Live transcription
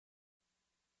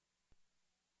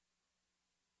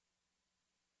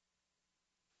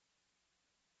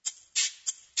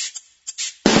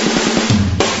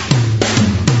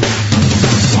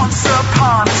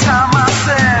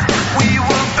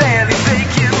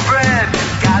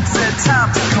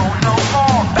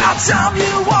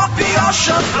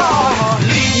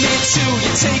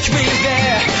take me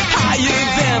there, higher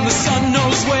than the sun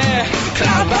knows where.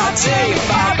 Cloud by day,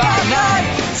 fire by night,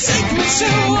 take me to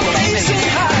amazing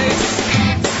heights.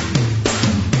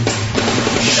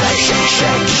 Shake, shake,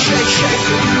 shake, shake, shake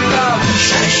the love.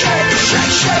 Shake, shake, shake,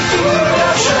 shake the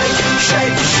love. Shake,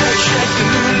 shake, shake, shake the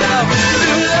love.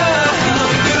 New love,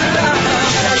 new love.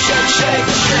 Shake, shake, shake,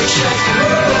 shake, shake the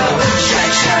love.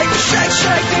 Shake, shake, shake,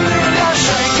 shake the love.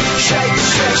 Shake, shake,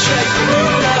 shake, shake the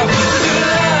love. New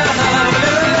love,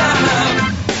 new love.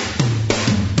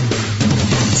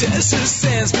 Desert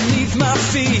sands beneath my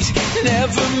feet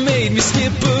never made me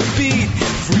skip a beat.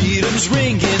 Freedom's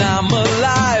ringing, I'm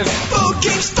alive. Boat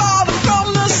keeps falling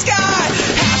from the sky.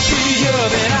 Happier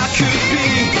than I could be,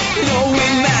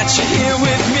 knowing that you're here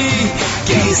with me,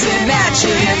 gazing at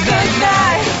you in the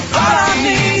night. All I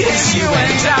need is you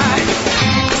and I.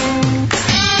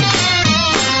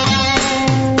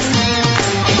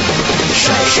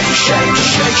 Shake, shake, shake,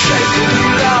 shake, shake the new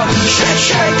love. Shake,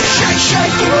 shake, shake,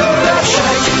 shake the new love.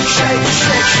 Shake, shake,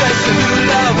 shake, shake the new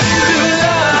love. New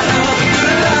love,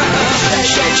 new love. Shake,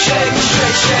 shake, shake,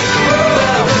 shake, shake the new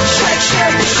love. Shake,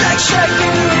 shake, shake, shake the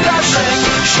new love. Shake,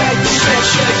 shake, shake,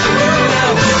 shake the new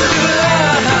love. New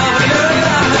love, new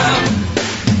love.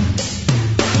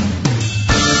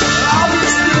 All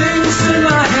these things in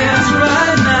my hands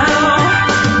right now.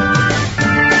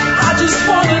 I just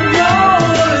wanna know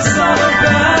what it's all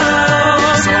about.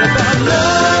 It's all about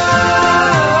love.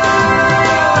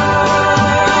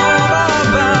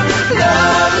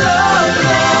 Love, love,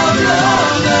 love, love,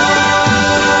 love.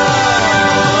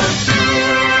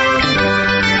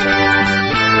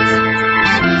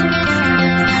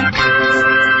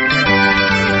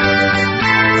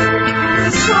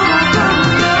 It's all about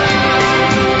love.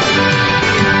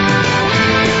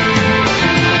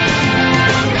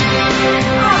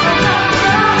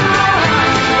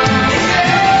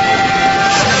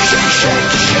 Shake, shake,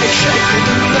 shake, shake the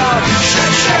new love.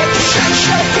 Shake, shake, shake,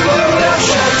 shake the new love.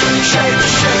 Shake, shake,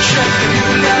 shake, shake the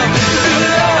new love. New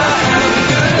love,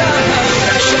 new love.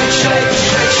 Shake, shake,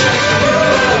 shake, shake the new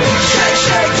love. Shake,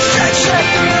 shake, shake, shake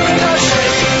the new love.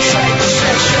 Shake, shake,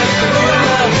 shake, shake the new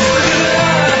love. New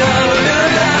love, new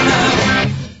love.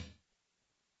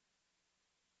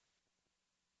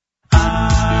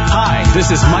 Hi, this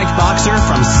is Mike Boxer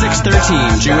from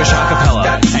 613 Jewish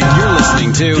Acapella, and you're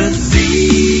listening to The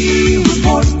Z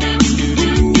Report.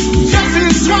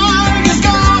 Jesse Strong is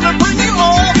gonna bring you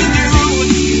all the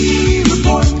news. Z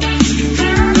Report.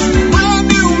 Brand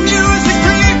new music,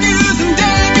 previews, and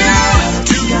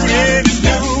debuts. Tune in to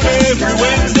new every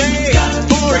Wednesday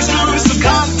for exclusive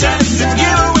content and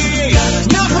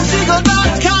giveaways.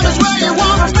 NachumSegal.com is where you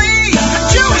wanna be.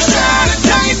 Jewish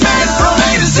entertainment from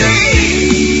A to Z.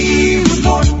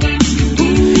 Report.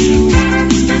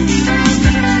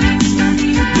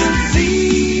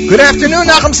 Good afternoon,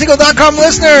 NachumSegal.com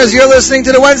listeners. You're listening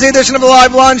to the Wednesday edition of the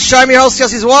Live Lunch. I'm your host,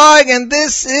 Yossi Zweig, and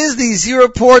this is the Z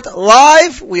Report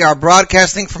Live. We are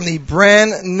broadcasting from the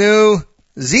brand new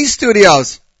Z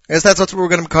Studios. Yes, that's what we're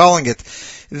going to be calling it.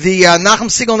 The Nachum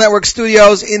Segal Network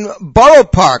Studios in Borough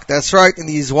Park. That's right, in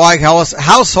the Zweig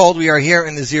household. We are here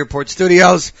in the Z Report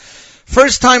Studios.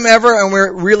 First time ever, and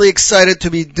we're really excited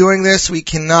to be doing this. We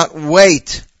cannot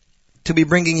wait to be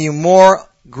bringing you more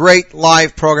great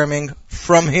live programming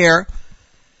from here.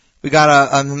 We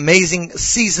got an amazing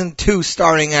season 2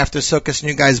 starting after Succos,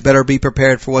 and you guys better be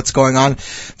prepared for what's going on.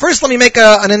 First, let me make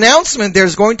an announcement.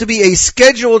 There's going to be a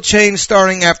schedule change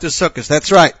starting after Succos.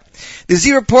 That's right. The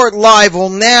Z Report Live will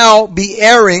now be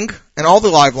airing, and all the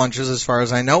live lunches, as far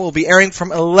as I know, will be airing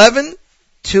from 11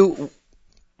 to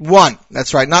 1.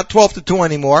 That's right, not 12 to 2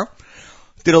 anymore.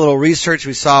 Did a little research.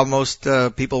 We saw most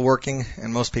people working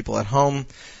and most people at home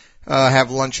have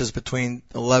lunches between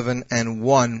 11 and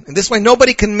 1. And this way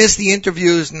nobody can miss the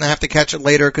interviews and have to catch it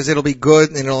later, because it'll be good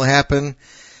and it'll happen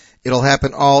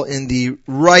all in the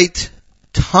right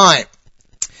time.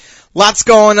 Lots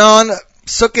going on.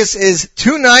 Sukkot is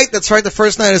tonight. That's right, the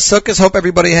first night is Sukkot. Hope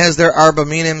everybody has their Arba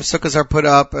Minim. Sukkot are put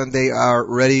up and they are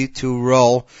ready to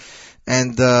roll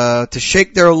and to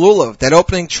shake their lulav. That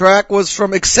opening track was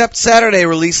from Except Saturday,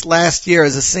 released last year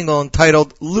as a single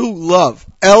entitled Lulav.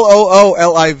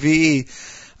 Loolive.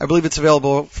 I believe it's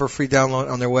available for free download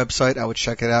on their website. I would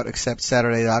check it out,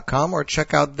 exceptsaturday.com, or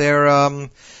check out their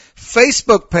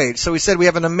Facebook page. So we said we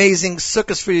have an amazing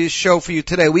Sukkot show for you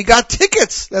today. We got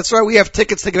tickets. That's right, we have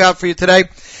tickets to give out for you today.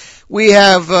 We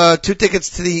have 2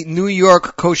 tickets to the New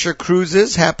York Kosher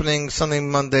Cruises happening Sunday,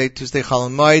 Monday, Tuesday, Chol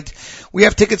Hamoed. We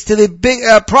have tickets to the big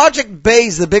Project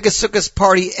Bays, the biggest Sukkot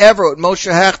party ever with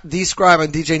Moshe Hecht, D-Scribe,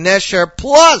 and DJ Nesher,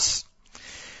 plus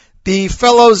the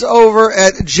fellows over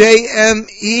at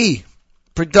JME.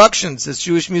 Productions, this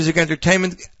Jewish music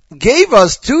entertainment, gave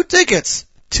us two tickets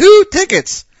to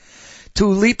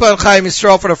Lipa and Chaim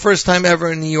Yisrael for the first time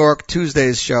ever in New York,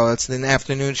 Tuesday's show. It's an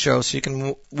afternoon show, so you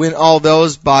can win all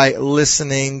those by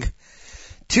listening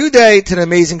today to the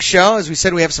amazing show. As we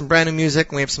said, we have some brand new music,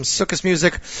 and we have some Succos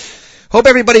music. Hope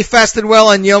everybody fasted well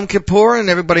on Yom Kippur, and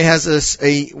everybody has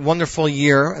a wonderful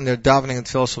year, and their davening and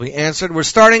tefillos will be answered. We're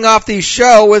starting off the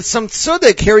show with some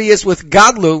tzedek. Here he is with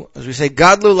Gadlu. As we say,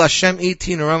 Gadlu Lashem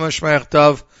iti Nerama Shmeach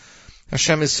Tov.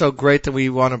 Hashem is so great that we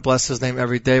want to bless His name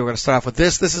every day. We're going to start off with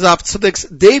this. This is off Tzedek's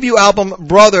debut album,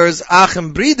 Brothers,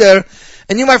 Achim Brider.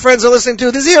 And you, my friends, are listening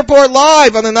to the Z Report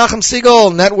live on the Nachum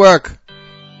Segal Network.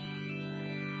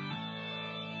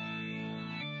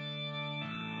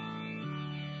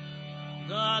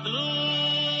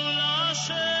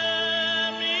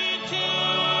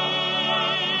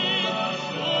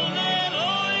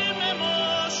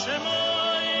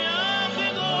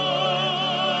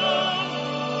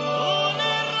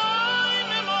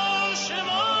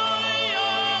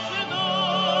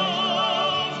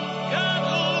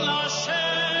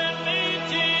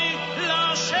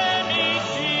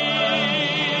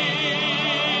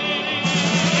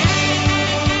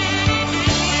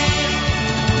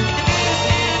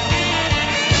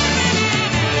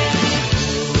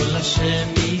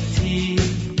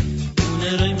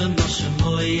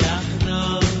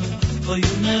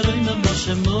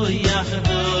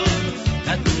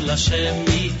 Hashem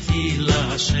iti,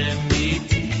 Hashem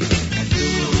iti,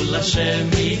 Gadol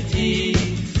Hashem iti,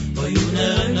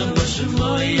 Oyunerayna Moshe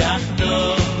Moyachdo,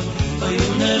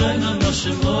 Oyunerayna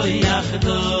Moshe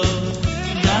Moyachdo,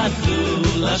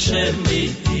 Gadol Hashem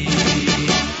iti,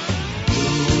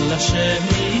 Gadol Hashem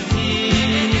iti,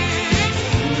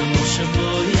 Moshe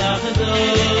Moyachdo,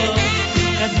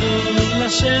 Gadol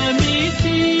Hashem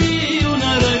iti,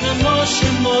 Oyunerayna Moshe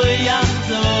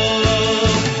Moyachdo.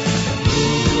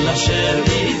 Hashem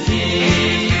iti,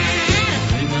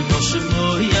 Oyunerayna Moshe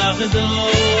Moyachdo,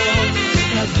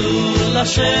 Gadol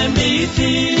Hashem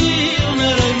iti,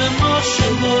 Oyunerayna Moshe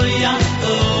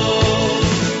Moyachdo.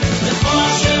 Lecho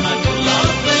Hashem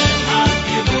HaGulot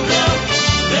veHaGibulot,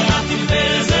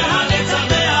 veHaTiferet veHanetzach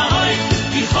veHaHod,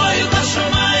 Kichoil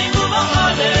bashamayim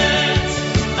uba'aretz,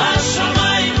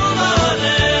 bashamayim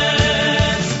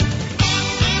uba'aretz.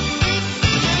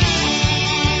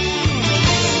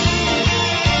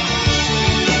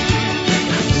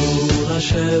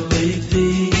 Hashem iti,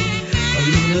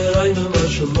 Oyunerayna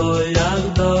Moshe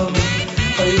Moyachdo,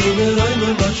 Oyunerayna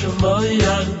Moshe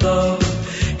Moyachdo,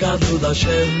 Gadol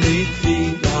Hashem iti,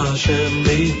 Hashem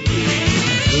iti,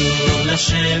 Gadol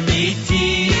Hashem iti,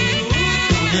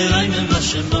 Oyunerayna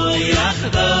Moshe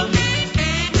Moyachdo,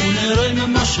 Oyunerayna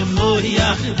Moshe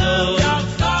Moyachdo,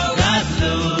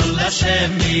 Gadol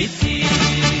Hashem iti,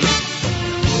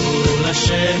 Gadol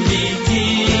Hashem iti,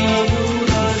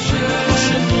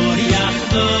 Moshe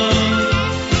Moyachdo,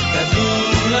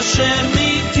 Gadol Hashem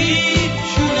iti,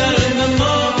 Oyunerayna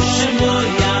Moshe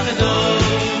Moyachdo,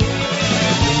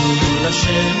 Gadol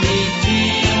Hashem iti,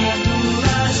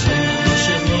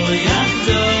 Moshe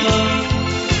Moyachdo,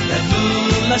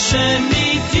 Gadol Hashem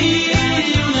iti,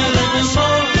 Oyunerayna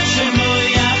Moshe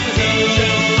Moyachdo.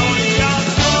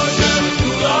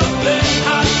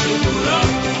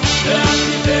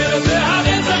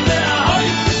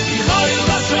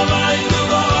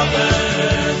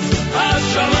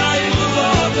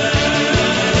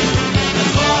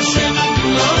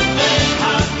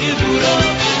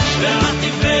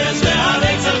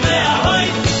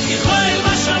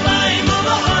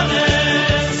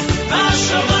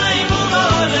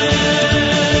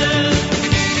 Hashem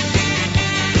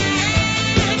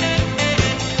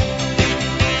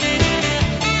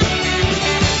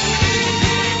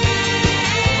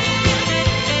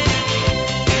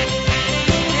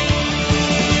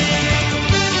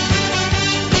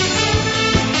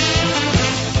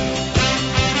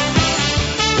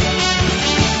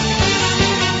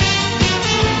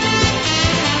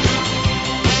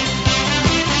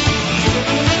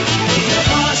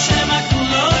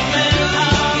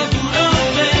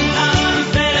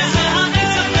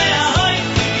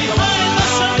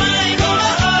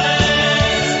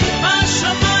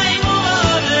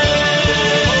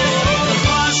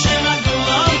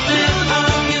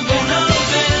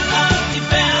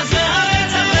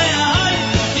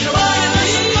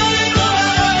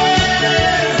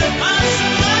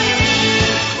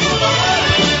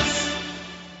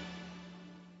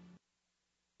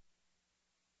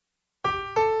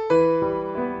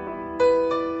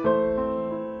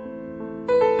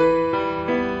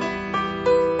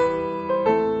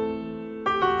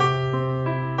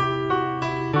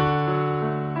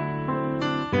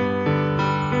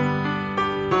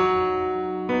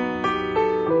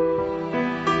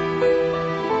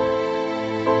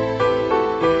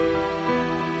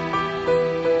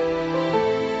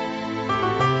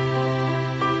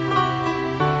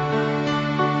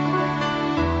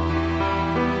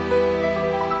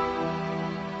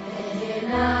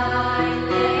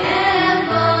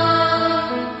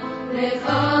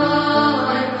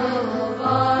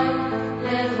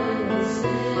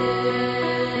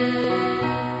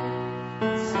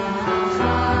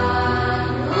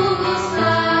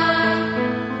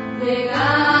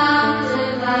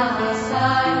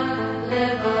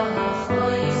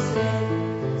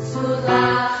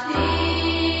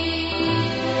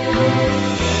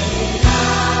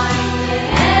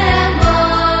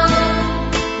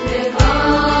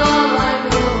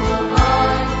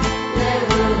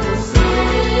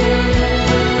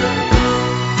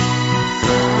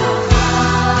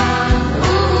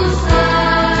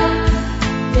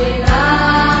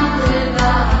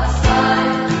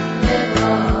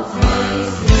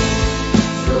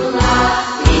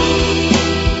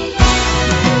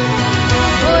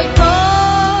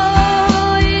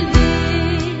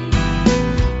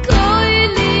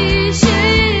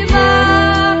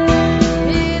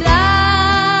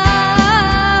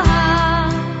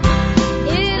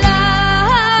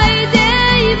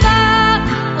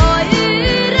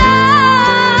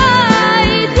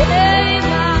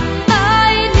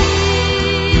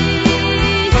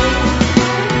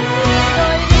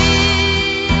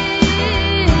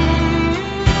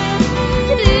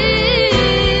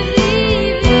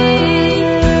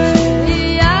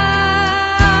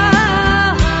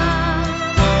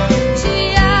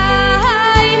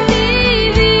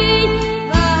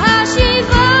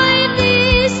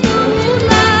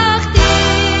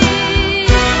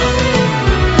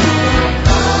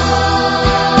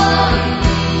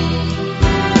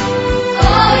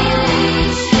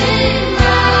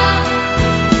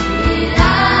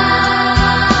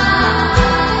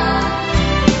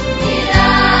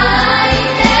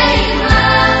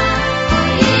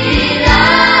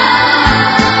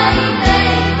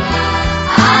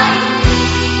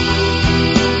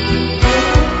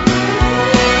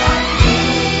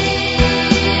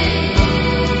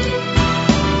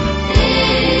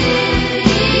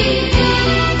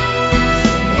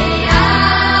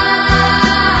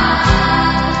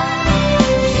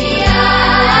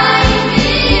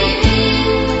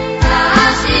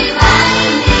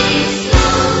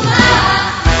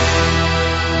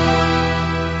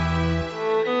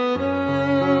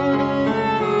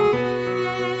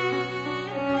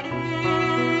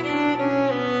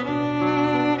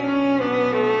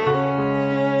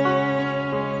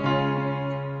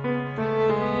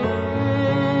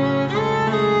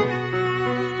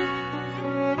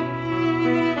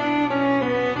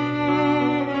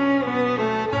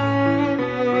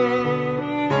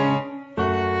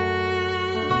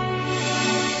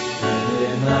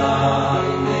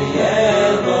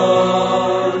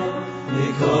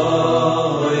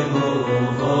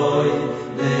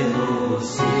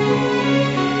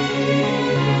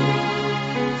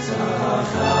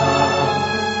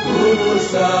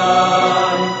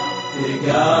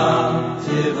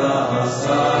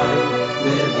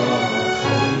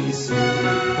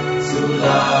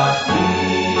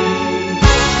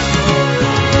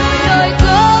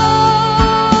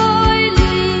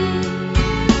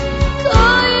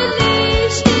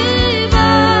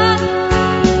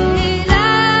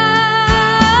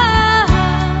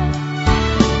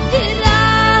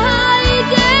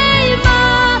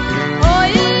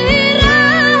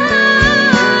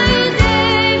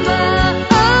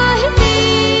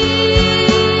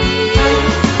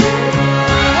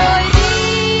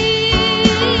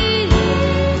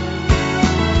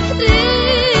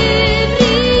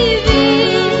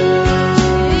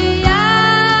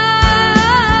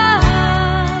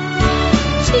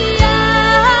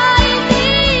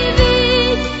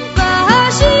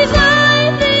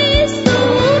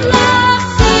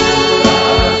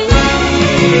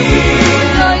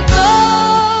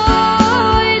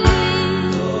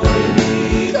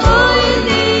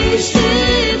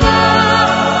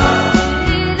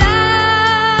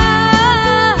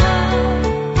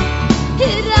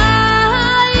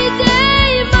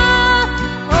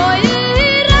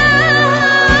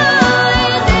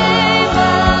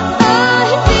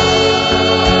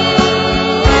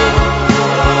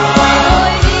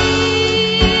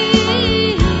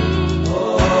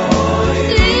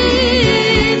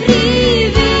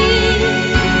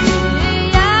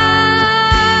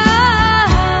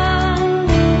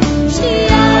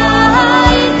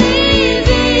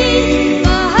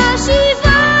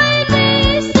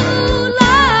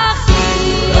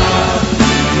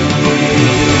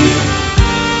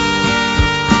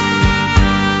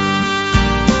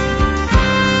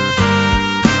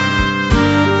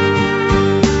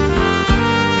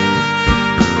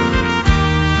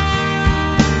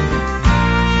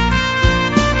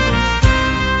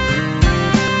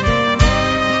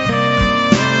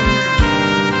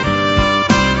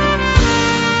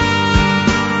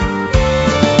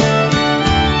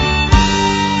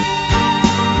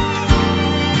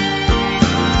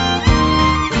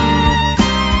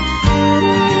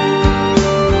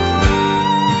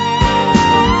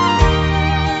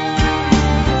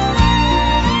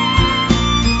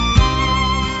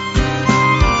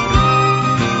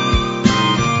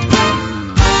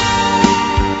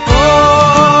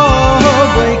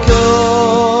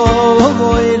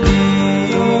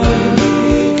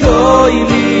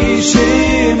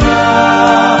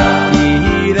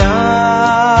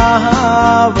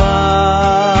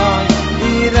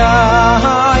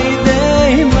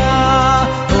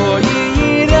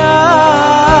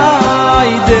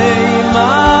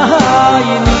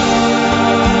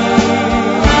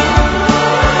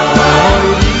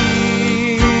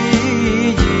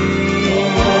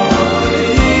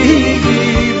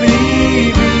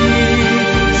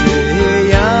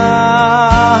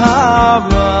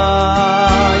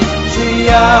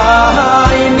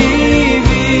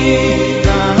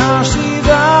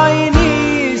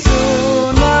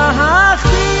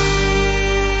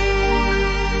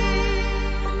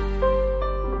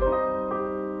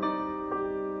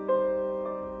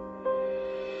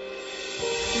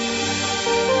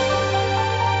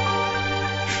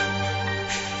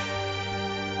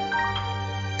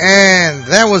And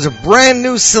that was a brand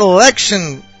new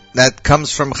selection that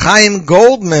comes from Chaim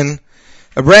Goldman,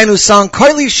 a brand new song,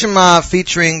 Koili Shema,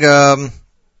 featuring,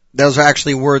 those are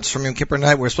actually words from Yom Kippur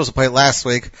Night. We were supposed to play it last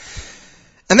week.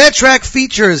 And that track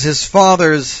features his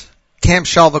father's Camp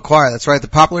Shalva Choir. That's right, the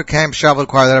popular Camp Shalva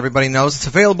Choir that everybody knows. It's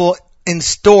available in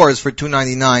stores for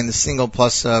 $2.99, the single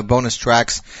plus bonus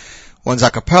tracks. One's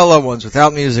a cappella, one's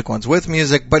without music, one's with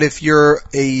music. But if you're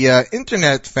a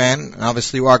internet fan, and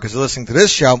obviously you are because you're listening to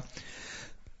this show,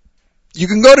 you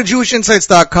can go to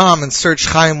JewishInsights.com and search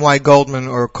Chaim Y. Goldman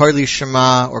or Koili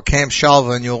Shema or Camp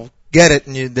Shalva, and you'll get it.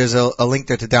 And there's a link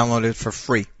there to download it for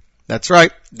free. That's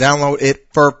right, download it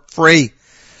for free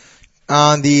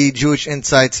on the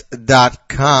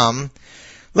JewishInsights.com.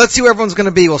 Let's see where everyone's going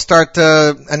to be. We'll start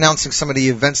announcing some of the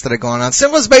events that are going on.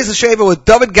 Simchas Beis Sheva with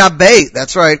David Gabay.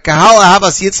 That's right. Kahal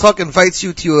Ahavas Yitzchak invites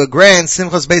you to a grand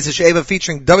Simchas Beis Sheva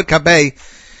featuring David Gabay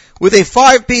with a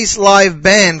 5-piece live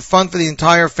band. Fun for the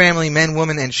entire family, men,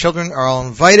 women, and children are all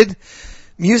invited.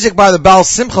 Music by the Baal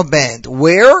Simcha Band.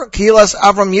 Where? Kilas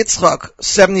Avram Yitzchak,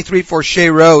 73 Forshay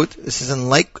Road. This is in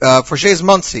Lake, Forshay's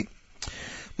Monsey.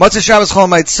 Motzei Shabbos Chol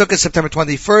Hamoed Sukkot, September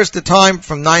 21st. The time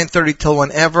from 9:30 till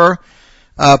whenever.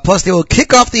 Plus, they will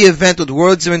kick off the event with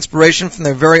words of inspiration from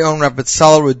their very own Rabbi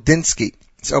Tzalel Rudinsky.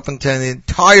 It's open to the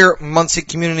entire Monsey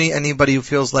community. Anybody who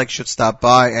feels like should stop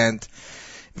by. And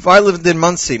if I lived in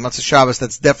Monsey, Motzei Shabbos,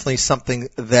 that's definitely something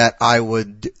that I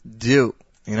would do.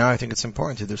 You know, I think it's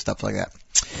important to do stuff like that.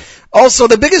 Also,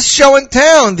 the biggest show in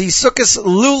town, the Succos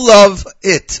Lulav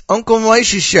It, Uncle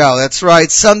Moshe show. That's right,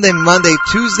 Sunday, Monday,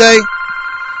 Tuesday,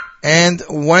 and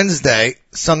Wednesday.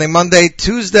 Sunday, Monday,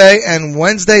 Tuesday, and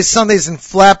Wednesday. Sundays in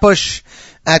Flatbush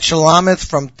at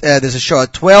Shalamith. There's a show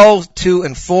at 12, 2,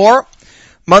 and 4.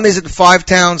 Mondays at Five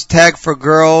Towns, Tag for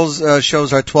Girls,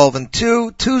 shows are 12 and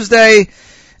 2. Tuesday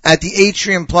at the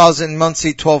Atrium Plaza in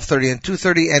Muncie, 12:30 and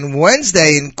 2:30. And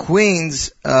Wednesday in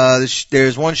Queens,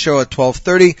 there's one show at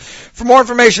 12:30. For more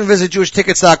information, visit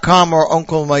JewishTickets.com or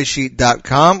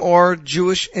UncleMoshe.com or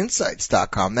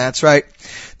JewishInsights.com. That's right.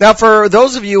 Now, for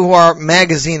those of you who are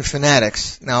magazine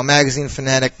fanatics, now magazine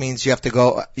fanatic means you have to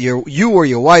go, you or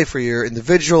your wife or your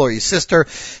individual or your sister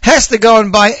has to go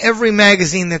and buy every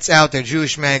magazine that's out there,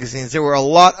 Jewish magazines. There were a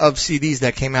lot of CDs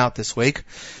that came out this week.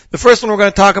 The first one we're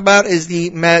going to talk about is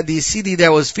the CD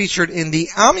that was featured in the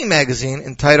Ami magazine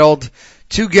entitled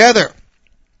Together.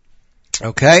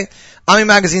 Okay? Ami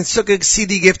magazine took a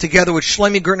CD gift together with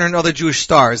Shlomi Gertner and other Jewish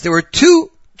stars. There were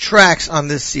 2 tracks on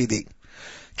this CD.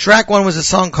 Track 1 was a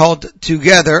song called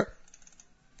Together.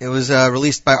 It was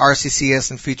released by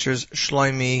RCCS and features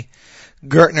Shlomi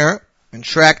Gertner. And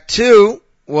track 2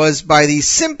 was by the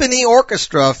Symphony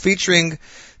Orchestra featuring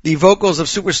the vocals of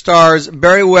superstars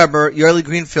Barry Weber, Yoeli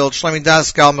Greenfield, Shlomi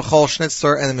Daskal, Michal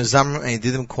Schnitzler, and the Mizamrim and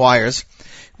Yedidim choirs.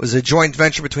 It was a joint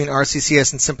venture between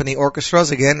RCCS and Symphony Orchestras.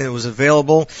 Again, it was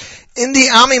available in the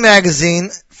Ami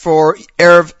magazine for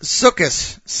Erev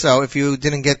Sukkos. So if you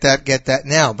didn't get that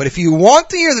now. But if you want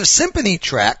to hear the symphony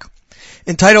track,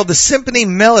 entitled The Symphony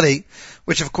Melody,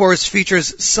 which of course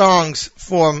features songs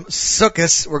from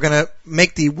Sukkos, we're going to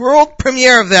make the world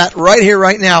premiere of that right here,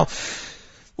 right now.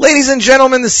 Ladies and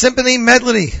gentlemen, the Symphony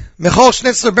Medley. Michal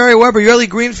Schnitzler, Barry Weber, Yoeli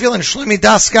Greenfield, and Shlomi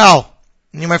Daskal.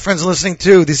 And you, my friends, are listening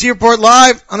to the Z Report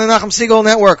live on the Nachum Segal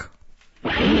Network.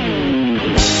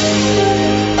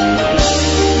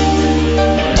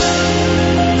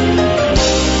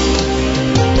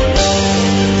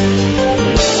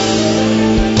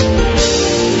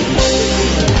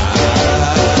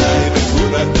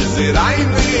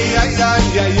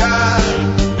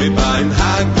 Mit mein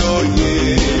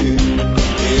Hagoye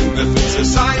in der Pizza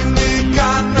sein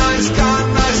kann nice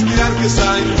der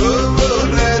gesei in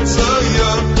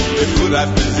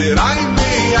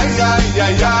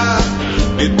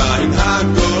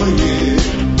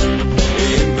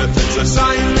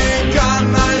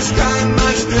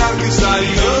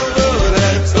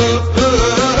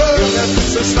der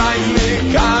Pizza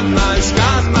sein kann nice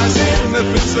in der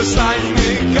Pizza sein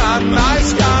kann nice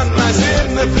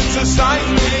in der Pizza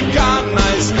sein kann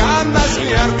nice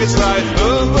der gesei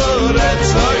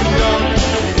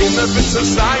in der Pizza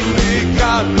sein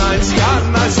kann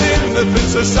nice in der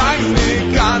Pizza sein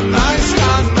kann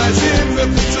nice in der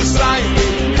Pizza sein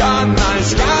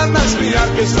kann nice wie er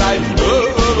gesagt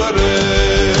over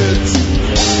it.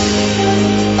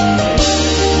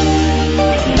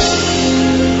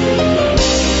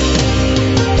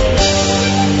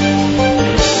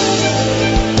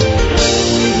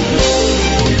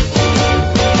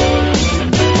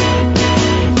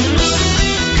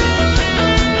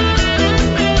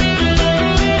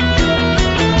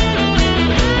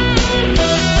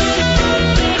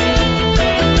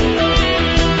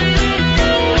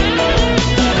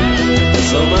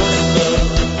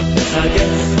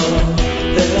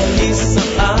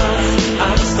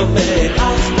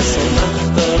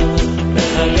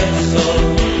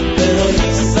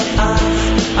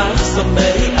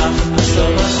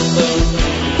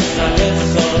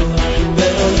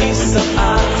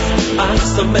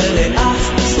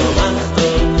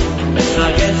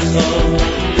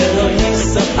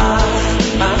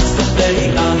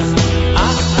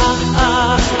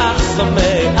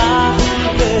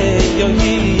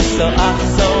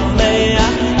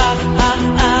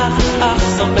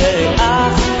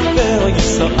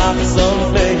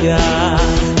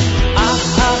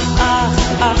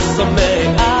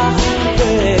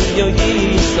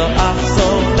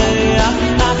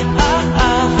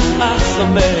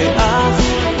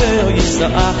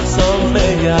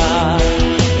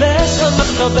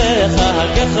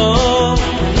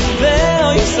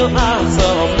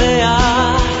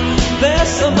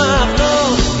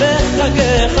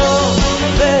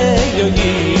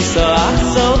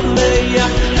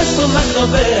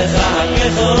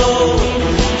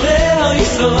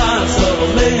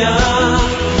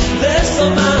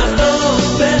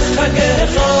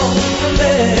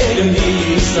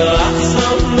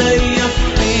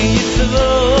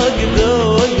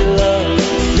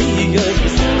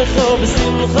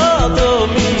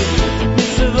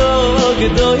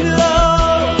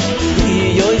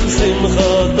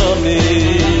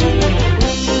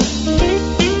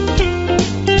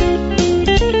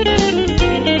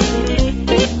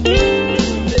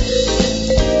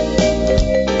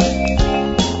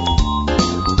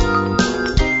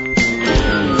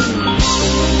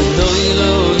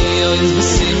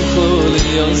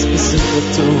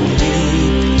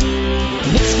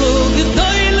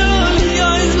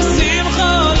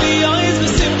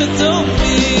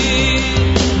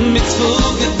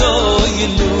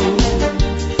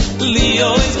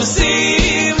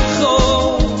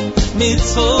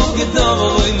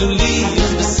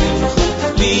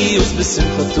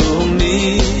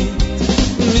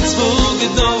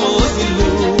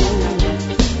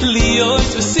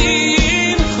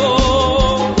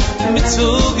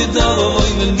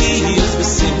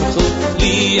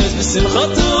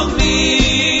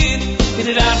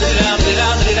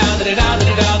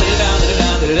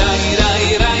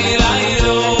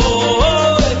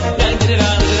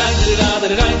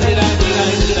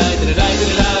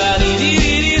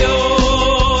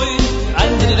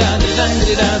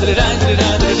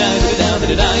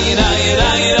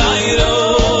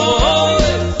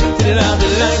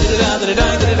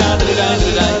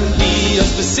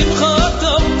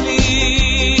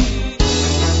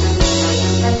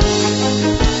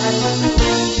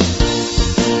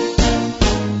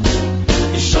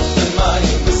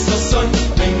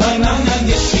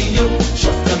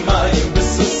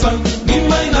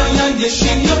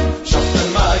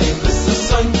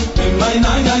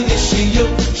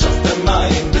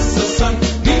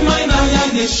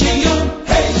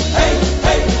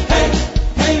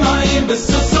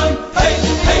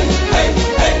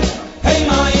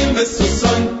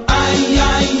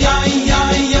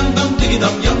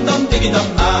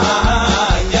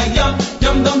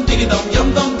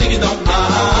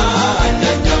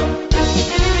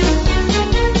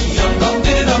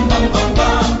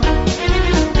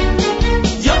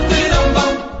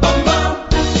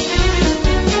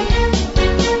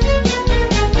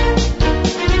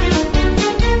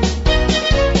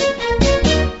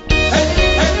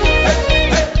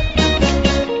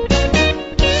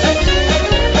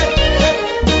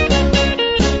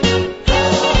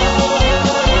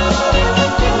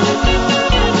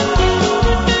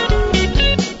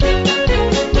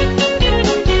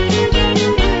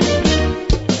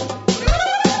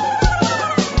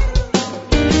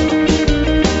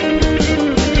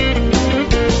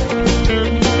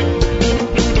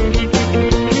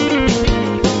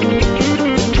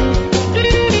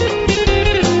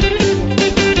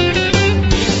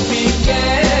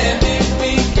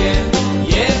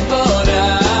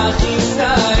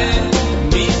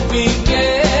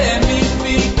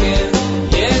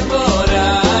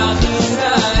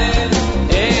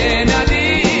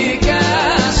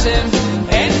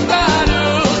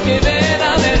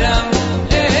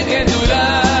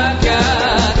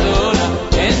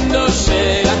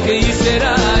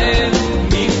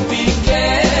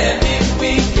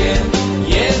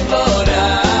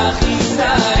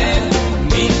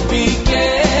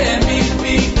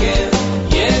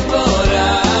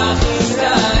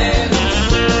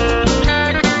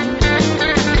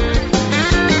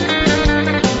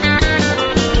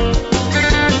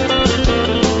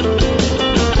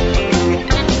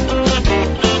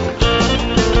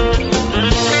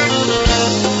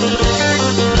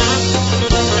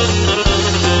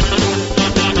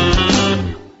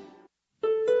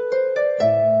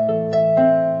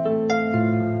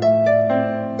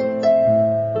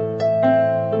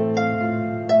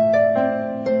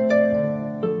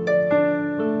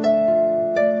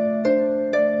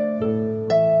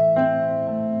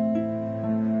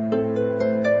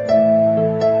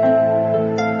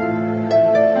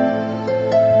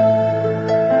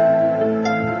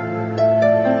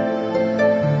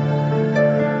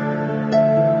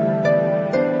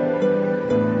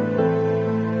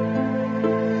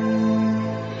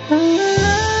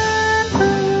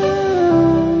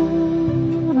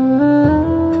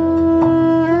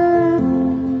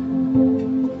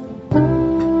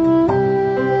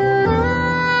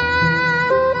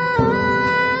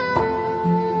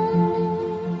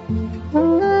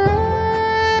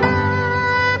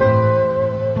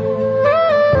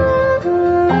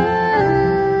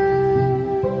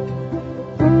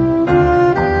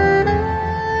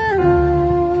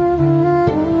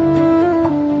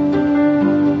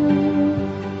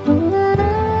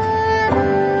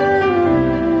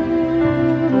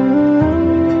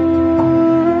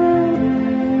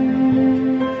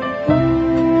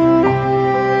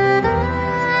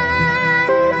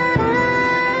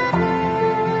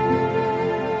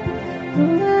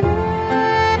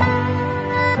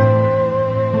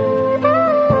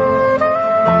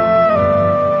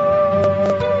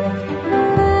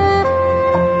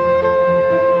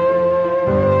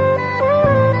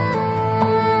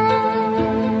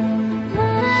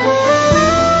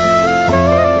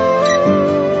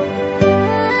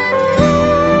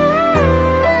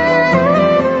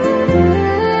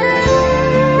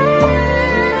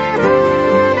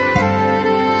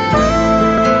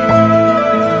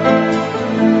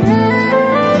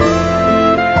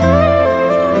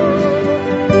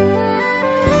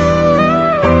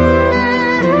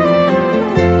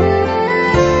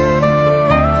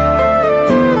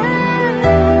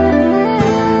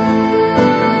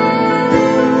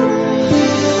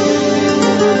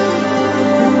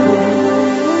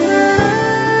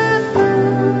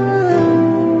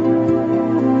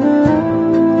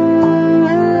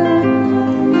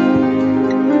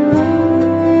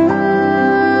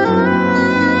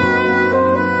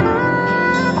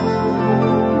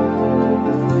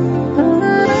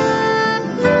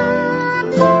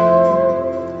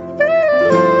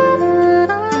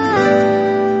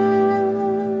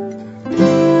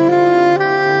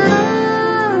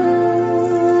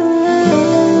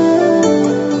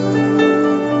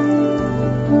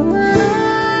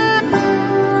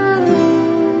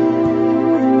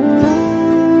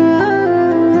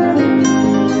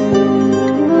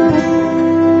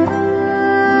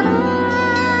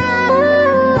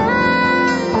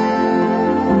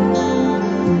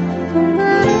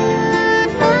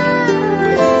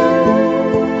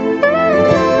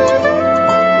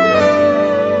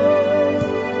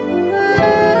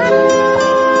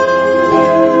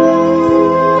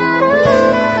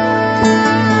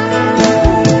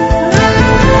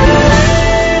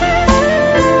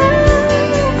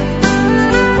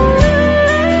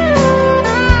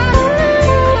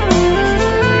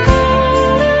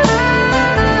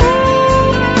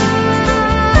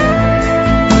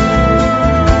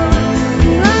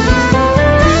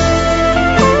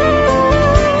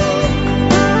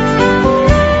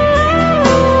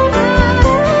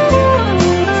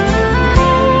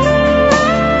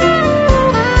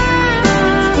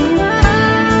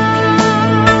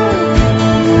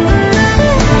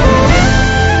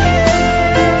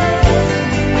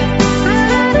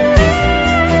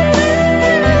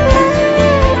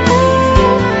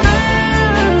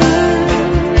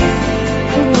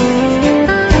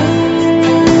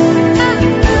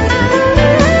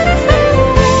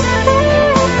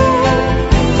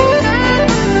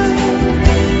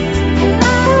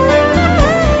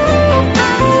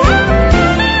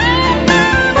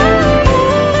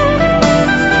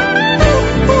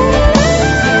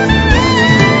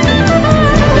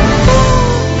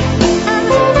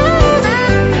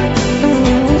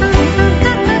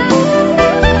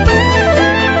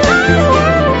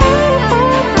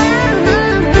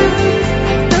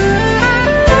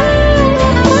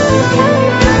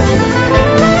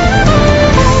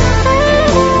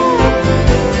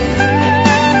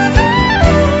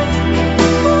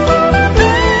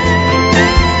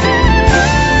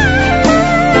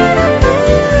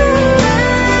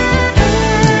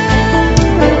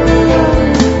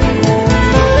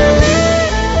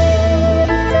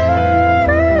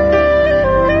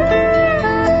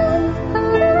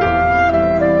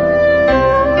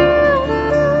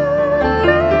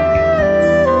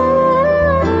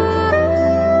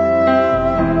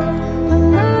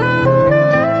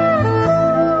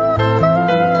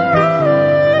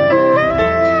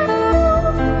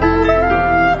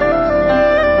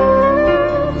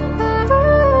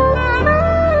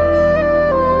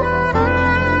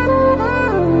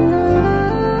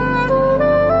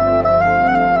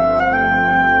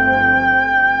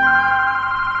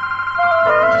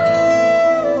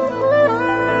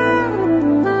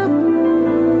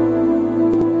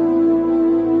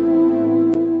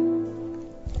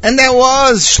 that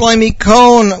was Shlomi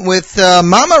Cohn with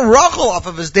Mama Rachel off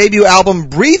of his debut album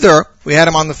Breather. We had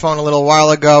him on the phone a little while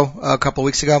ago, a couple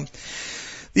weeks ago.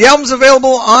 The album's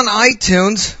available on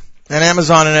iTunes and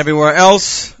Amazon and everywhere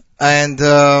else. And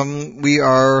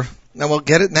we'll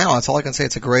get it now. That's all I can say.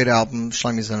 It's a great album.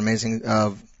 Shlomi's an amazing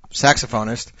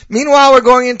saxophonist. Meanwhile, we're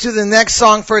going into the next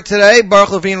song for today.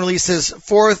 Baruch Levine released his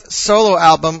fourth solo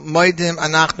album, Moedim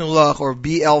Anachnu Lach, or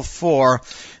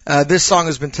BL4. This song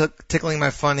has been tickling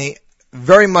my funny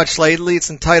very much lately. It's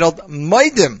entitled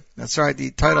Moedim. That's right,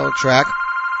 the title track.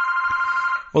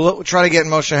 We'll try to get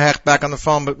Moshe Hecht back on the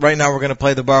phone, but right now we're going to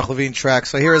play the Baruch Levine track.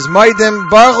 So here is Moedim,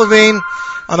 Baruch Levine,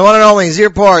 on the one and only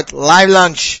Zierport Live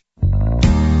Lunch.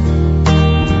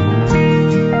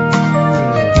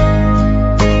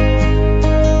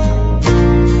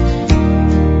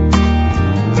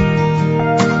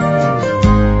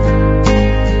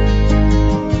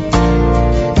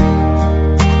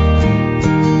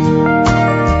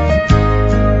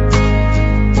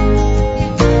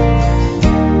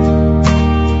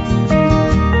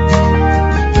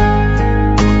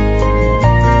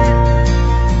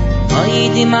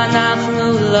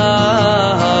 אנחנו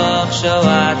לך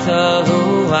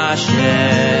שואתו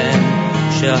השם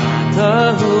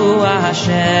שואתו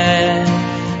השם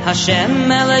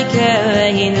השם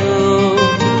אלוקינו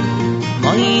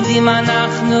מוידים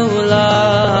אנחנו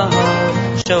לך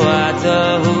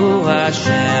שואתו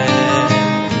השם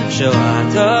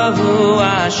שואתו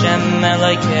השם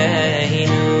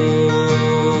אלוקינו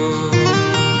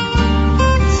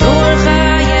צור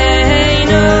חיינו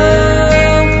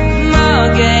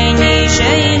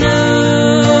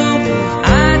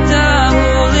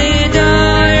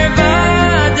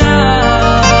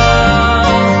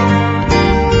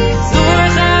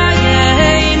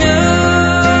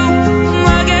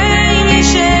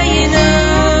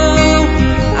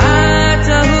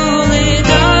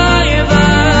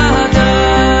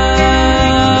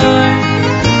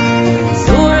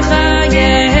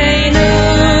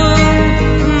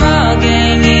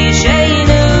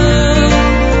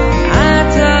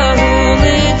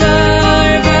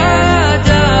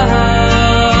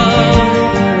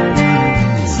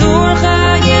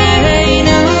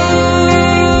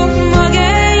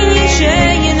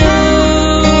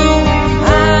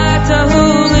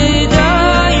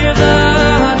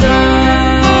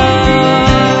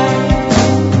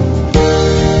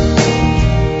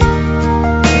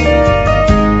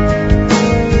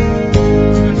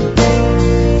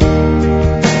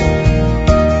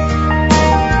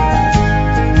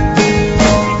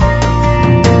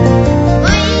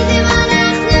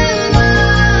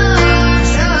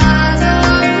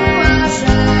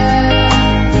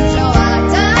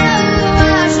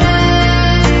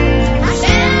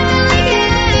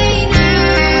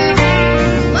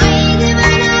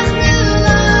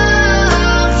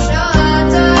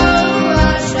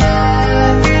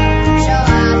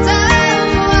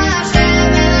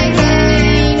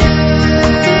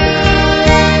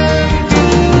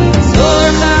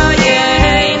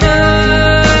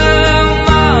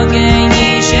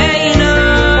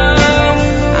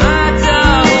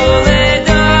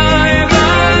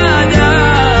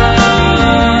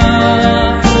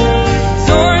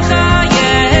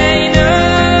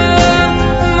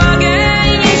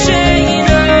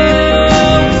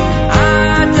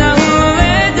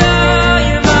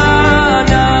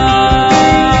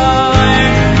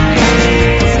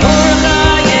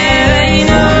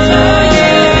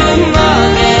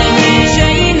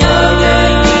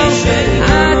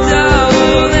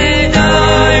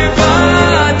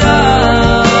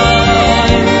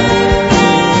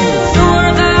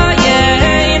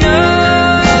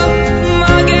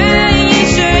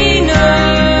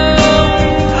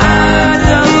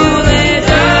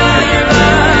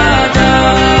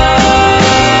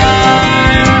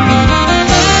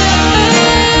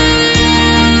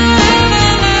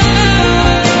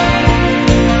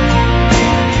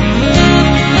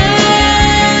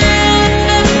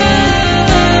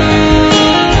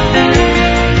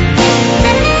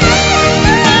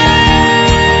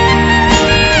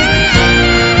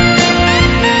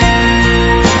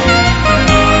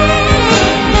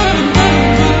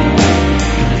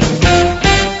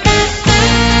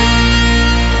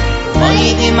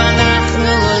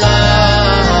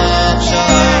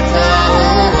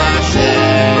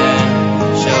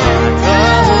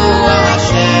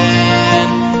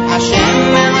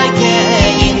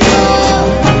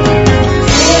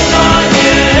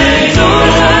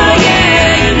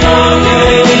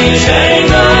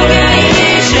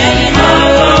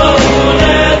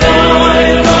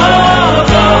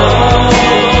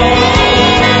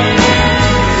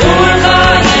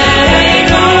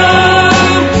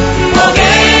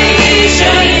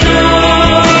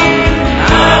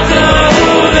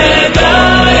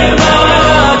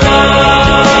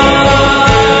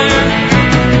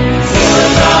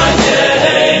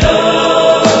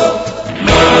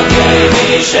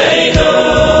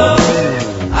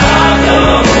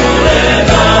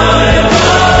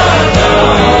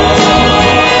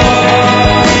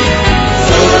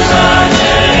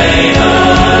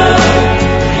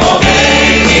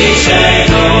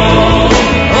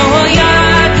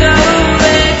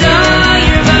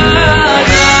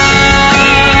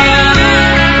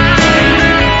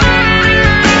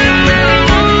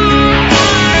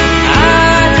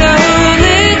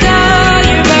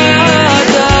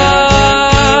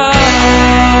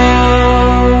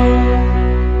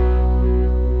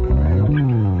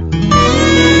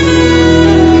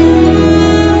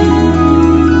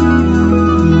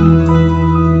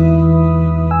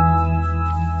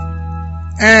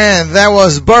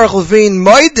was Baruch Levine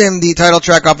Moedim, the title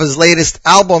track off his latest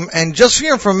album. And just for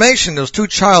your information, those two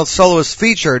child soloists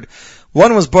featured.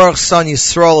 One was Baruch's son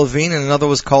Yisrael Levine, and another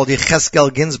was called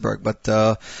Yecheskel Ginsberg. But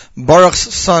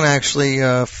Baruch's son actually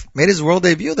made his world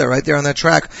debut there, right there on that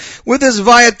track. With us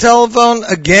via telephone,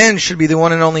 again, should be the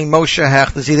one and only Moshe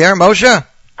Hecht. Is he there, Moshe?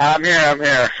 I'm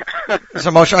here. So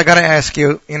Moshe, I got to ask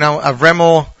you,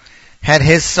 Avremel had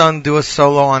his son do a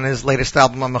solo on his latest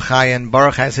album, Amachaya, and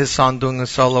Baruch has his son doing a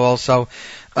solo also.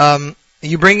 Are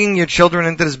you bringing your children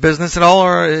into this business at all,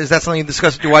 or is that something you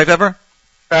discussed with your wife ever?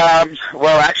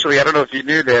 Well, actually, I don't know if you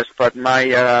knew this, but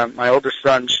my older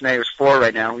son, Shnei, is 4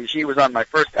 right now. He was on my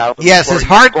first album. Yes, his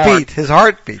heartbeat.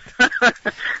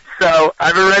 So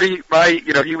I've already, he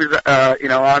was,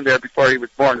 on there before he was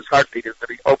born. His heartbeat is to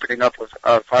be opening up with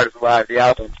Heart is Alive, the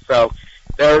album. So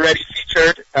they're already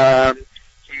featured.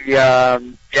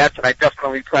 Yes, and I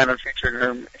definitely plan on featuring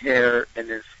him here in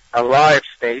his alive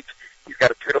state. He's got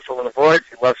a beautiful little voice.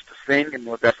 He loves to sing, and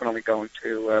we're definitely going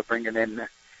to bring him in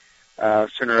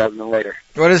sooner rather than later.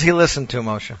 What does he listen to,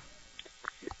 Moshe?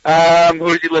 Who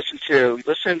does he listen to? He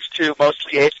listens to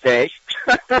mostly Eighth Day.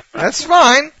 That's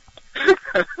fine.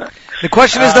 The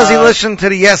question is, does he listen to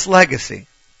the Yes Legacy?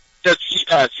 He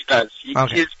does.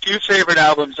 Okay. His 2 favorite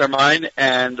albums are mine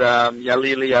and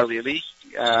Yalili.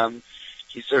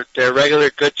 They're regular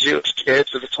good Jewish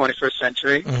kids of the 21st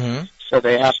century, so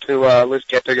they have to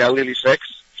get their Yalili fix.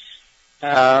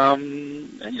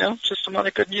 And, just some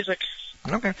other good music.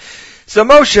 Okay. So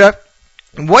Moshe,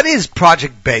 what is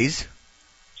Project Bays?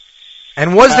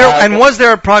 And was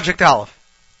there a Project Aleph?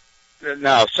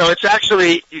 No. So it's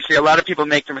actually, you see, a lot of people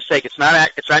make the mistake.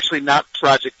 It's actually not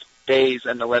Project Bays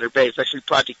and the letter Bays. It's actually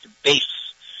Project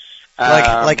Base.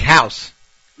 Like house.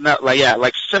 No,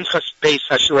 like Simchas Beis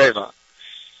HaShueva.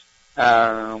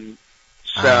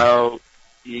 So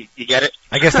you get it?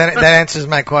 I guess that answers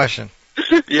my question.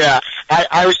 Yeah,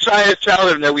 I was trying to tell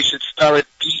him that we should spell it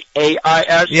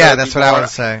B-A-I-S. Yeah, that's what I would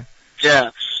say.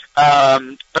 Yeah,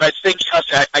 but I think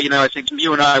I think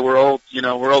you and I were old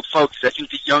folks. I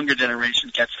think the younger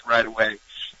generation gets it right away.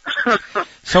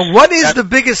 So, what is the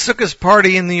biggest Sukkos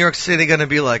party in New York City going to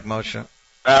be like, Moshe?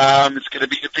 It's going to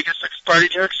be the biggest Sukkos party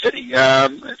in New York City.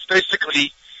 It's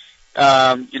basically,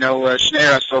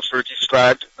 Shnei Sofer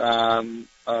described,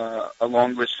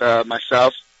 along with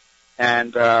myself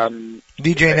and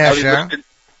DJ Nesher.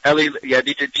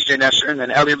 DJ Nesher, and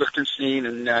then Ellie Lichtenstein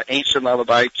and Ancient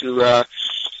Lullaby, two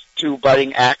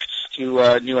budding acts,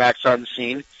 two new acts on the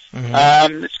scene.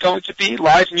 It's going to be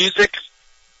live music,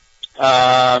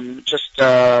 good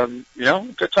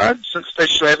time. Since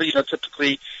Shrever,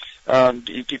 typically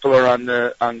people are on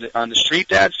the street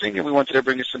dancing, and we wanted to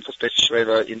bring a simple Space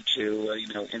Shrever into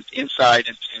inside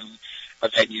into a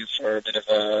venue for a bit of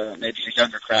maybe a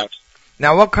younger crowd.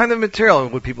 Now, what kind of material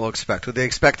would people expect? Would they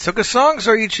expect Sukkah songs,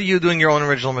 or each of you doing your own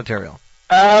original material?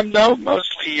 No,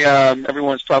 mostly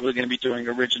everyone's probably going to be doing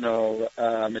original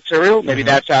material. Maybe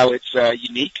that's how it's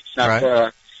unique. It's not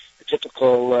a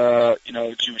typical,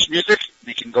 Jewish music.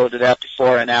 We can go to that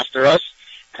before and after us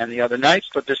and the other nights,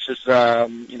 but this is,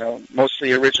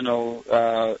 mostly original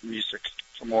music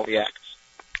from all the acts.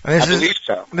 I believe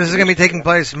so. This is going to be taking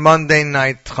place Monday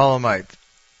night, Cholomite.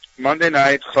 Monday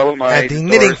night, Cholomite. At the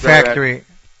Knitting Factory.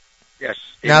 Yes.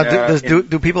 Now,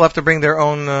 do people have to bring their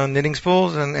own knitting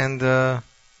spools and Well,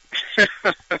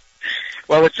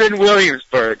 it's in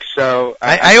Williamsburg, so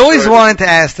I always wanted to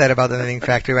ask that about the Knitting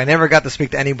Factory. I never got to speak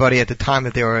to anybody at the time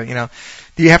that they were,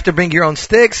 do you have to bring your own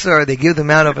sticks, or they give them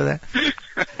out over there?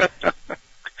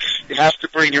 You have to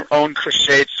bring your own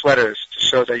crocheted sweaters to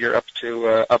show that you're up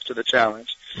to the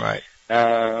challenge. Right.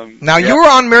 Now, you were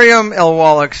on Miriam L.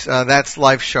 Wallach's That's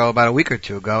Life show about a week or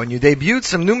two ago, and you debuted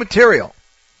some new material.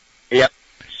 Yep.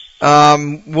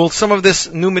 Will some of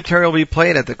this new material be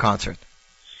played at the concert?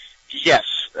 Yes.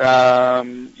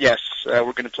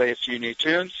 We're going to play a few new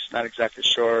tunes. Not exactly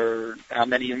sure how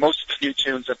many. Most of the new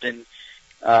tunes have been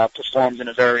performed in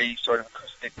a very sort of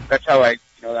acoustic. That's how I'm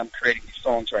creating these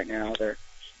songs right now. They're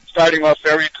starting off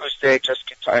very acoustic, just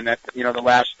guitar. The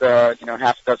last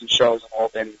half a dozen shows have all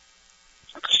been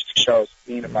acoustic shows,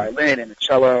 being a violin and a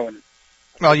cello. And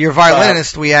well, your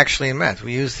violinist we actually met.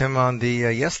 We used him on the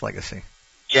Yes Legacy.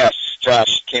 Yes,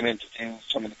 Josh came in to do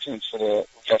some of the tunes for the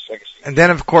Yes Legacy. And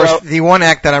then, of course, the one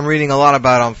act that I'm reading a lot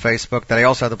about on Facebook that I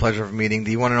also had the pleasure of meeting,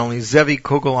 the one and only Zevi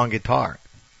Kugel on guitar.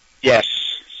 Yes.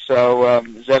 So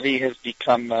Zevi has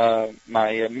become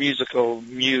my musical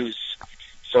muse,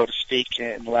 so to speak,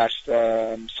 in the last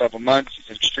several months. He's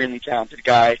an extremely talented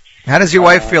guy. How does your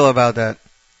wife feel about that?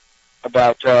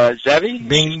 About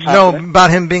Zevi?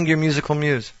 About him being your musical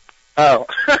muse. Oh.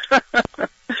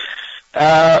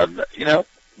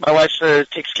 My wife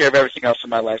takes care of everything else in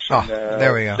my life. Oh, And,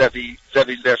 there we go.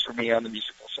 Zevi's there for me on the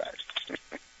musical side.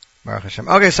 Baruch Hashem.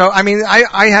 Okay, so I mean,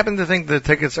 I happen to think the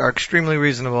tickets are extremely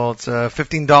reasonable. It's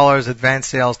 $15 advance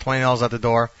sales, $20 at the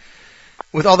door.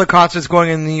 With other concerts going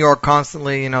in New York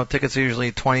constantly, tickets are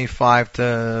usually $25 to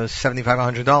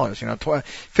 $7,500.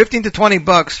 $15 to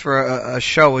 $20 for a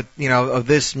show with of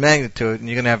this magnitude, and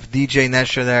you're gonna have DJ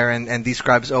Nesher there, and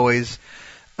D-Scribe's always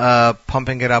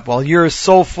pumping it up. While you're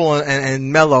soulful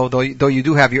and mellow, though you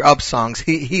do have your up songs,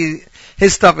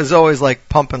 his stuff is always like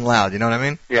pumping loud. You know what I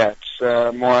mean? Yeah, it's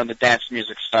more on the dance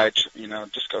music side,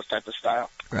 disco type of style.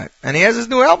 Right. And he has his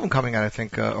new album coming out, I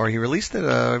think, or he released it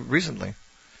recently.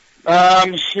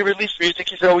 He released music.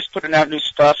 He's always putting out new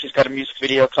stuff. He's got a music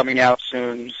video coming out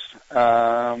soon. He's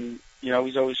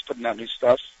always putting out new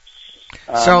stuff.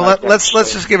 So let's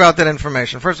just give out that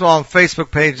information. First of all, on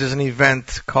Facebook page there's an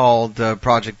event called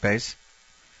Project Base.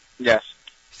 Yes.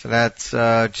 So that's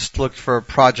just look for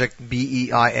Project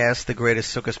BEIS, the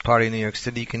greatest Succos party in New York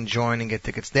City. You can join and get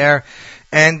tickets there.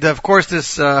 And of course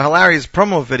this hilarious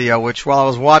promo video, which while I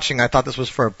was watching I thought this was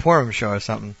for a Purim show or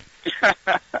something.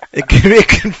 It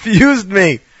confused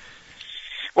me.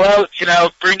 Well,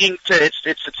 bringing to it's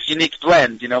a unique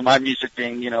blend. My music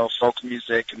being folk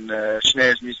music and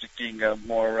Schneer's music being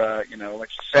more like you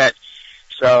said.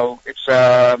 So it's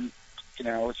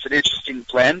it's an interesting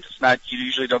blend. It's not you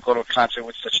usually don't go to a concert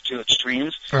with such two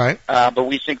extremes, right? But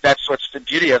we think that's what's the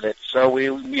beauty of it. So we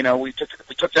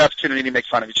took the opportunity to make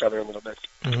fun of each other a little bit.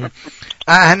 Mm-hmm.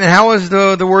 And how has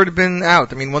the word been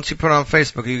out? I mean, once you put it on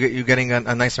Facebook, you getting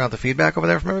a nice amount of feedback over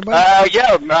there from everybody?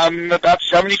 Yeah, about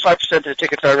 75% of the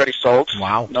tickets are already sold.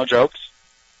 Wow, no jokes.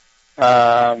 There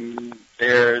are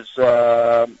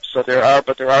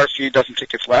a few dozen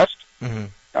tickets left. Mm-hmm.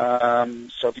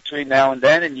 So between now and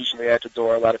then, and usually at the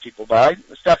door, a lot of people buy.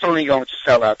 It's definitely going to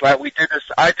sell out. But we did this.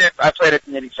 I played at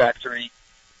the Knitting Factory.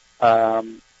 I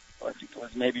think it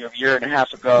was maybe a year and a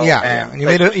half ago. Yeah, and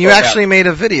you actually made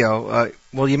a video.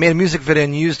 You made a music video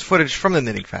and used footage from the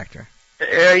Knitting Factory.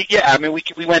 Yeah, I mean, we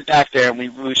went back there and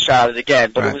we shot it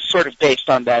again, but It was sort of based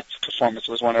on that performance.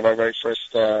 It was one of our very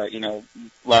first,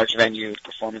 large venue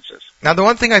performances. Now, the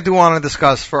one thing I do want to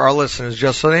discuss for our listeners,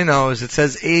 just so they know, is it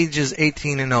says age is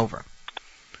 18 and over.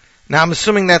 Now, I'm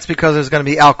assuming that's because there's going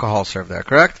to be alcohol served there,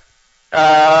 correct?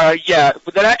 Yeah,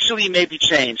 but that actually may be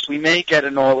changed. We may get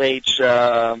an all-age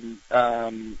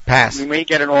pass. We may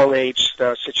get an all-age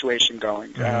situation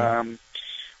going. Mm-hmm.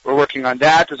 We're working on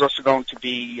that. There's also going to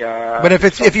be. But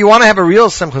if you want to have a real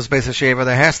Simchas Beis Shaver,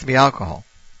 there has to be alcohol.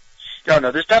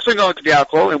 No, there's definitely going to be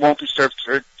alcohol. It won't be served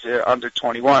for under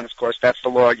 21, of course. That's the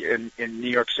law in New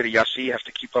York City, Yossi. You have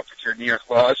to keep up with your New York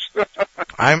laws.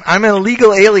 I'm an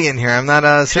illegal alien here. I'm not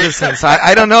a citizen, so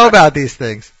I don't know about these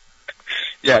things.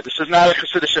 Yeah, this is not a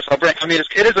Chassidus Fabrengen. I mean,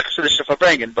 it is a Chassidus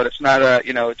Fabrengen, but it's not a,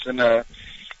 it's in a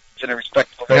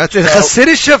respectable way. It's a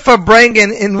Chassidus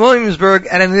Fabrengen in Williamsburg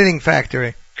at a knitting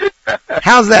factory.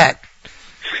 How's that?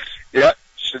 Yeah,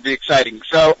 should be exciting.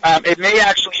 So it may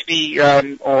actually be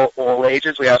all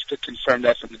ages. We have to confirm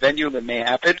that from the venue. That may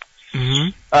happen.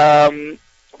 Mm-hmm.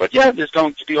 But yeah, there's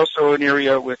going to be also an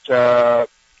area with where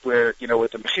with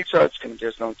the mechitza.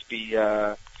 There's going to be.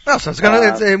 So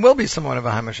it will be somewhat of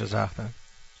a Hamishazach then.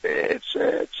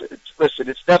 Listen.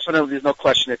 It's definitely. There's no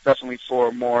question. It's definitely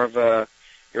for more of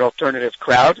your alternative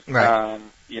crowd. Right.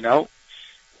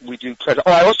 We do.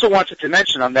 I also wanted to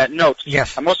mention on that note.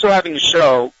 Yes. I'm also having a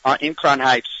show in Crown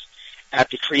Heights at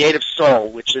the Creative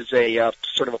Soul, which is a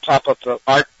sort of a pop-up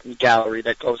art gallery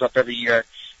that goes up every year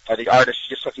by the artist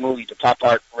Yitzhak Muli, the pop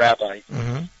art rabbi,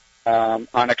 on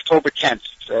October 10th,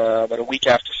 about a week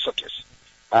after Succos.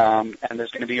 And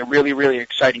there's going to be a really, really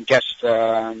exciting guest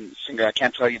singer. I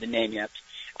can't tell you the name yet.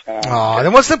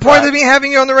 Then what's the point of me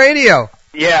having you on the radio?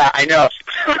 Yeah, I know.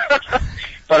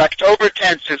 But October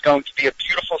 10th is going to be a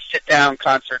beautiful sit-down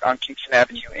concert on Kingston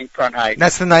Avenue in Crown Heights.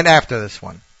 That's the night after this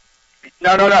one.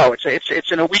 No.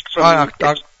 It's in a week from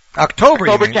October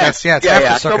 10th. It's after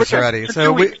Succos already. It's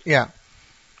so It's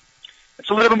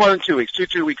a little bit more than 2 weeks,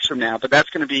 two weeks from now. But that's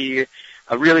going to be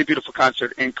a really beautiful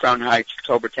concert in Crown Heights,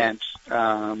 October 10th,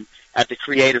 at the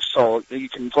Creative Soul. You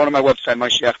can go to my website,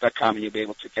 mosheach.com, and you'll be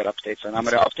able to get updates. And I'm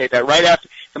going to update that right after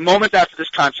the moment after this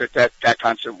concert. That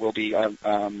concert will be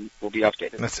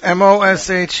updated. That's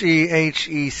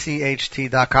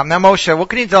MOSHEHECHT.com. Now, Moshe, what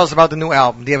can you tell us about the new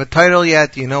album? Do you have a title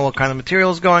yet? Do you know what kind of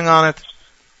material is going on it?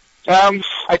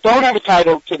 I don't have a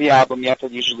title to the album yet.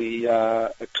 That usually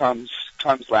it comes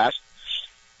last.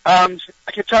 I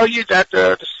can tell you that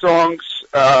the songs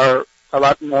are a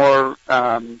lot more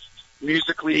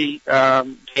musically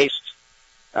based.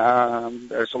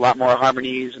 There's a lot more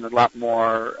harmonies and a lot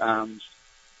more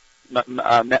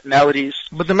melodies.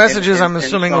 But the messages, I'm in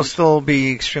assuming, will songs. still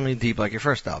be extremely deep, like your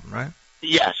first album, right?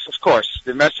 Yes, of course.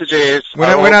 The messages.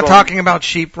 We're not talking about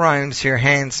cheap rhymes here,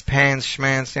 hands, pants,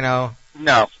 schmance, you know.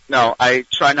 No. I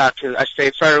try not to. I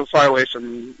stay far away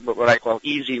from what I call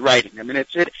easy writing. I mean, it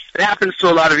happens to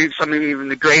a lot of some even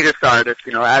the greatest artists.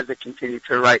 You know, as they continue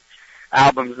to write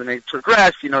albums and they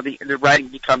progress, you know, the writing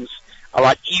becomes a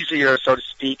lot easier, so to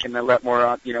speak, and a lot more,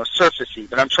 surfacey.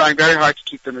 But I'm trying very hard to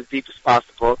keep them as deep as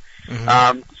possible.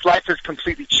 Mm-hmm. Life has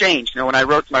completely changed. You know, when I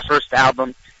wrote my first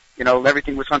album, you know,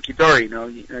 everything was hunky-dory.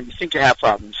 You think you have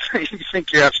problems. You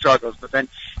think you have struggles, but then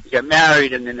you get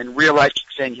married, and then in real life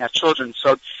kicks in, you have children.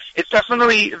 So it's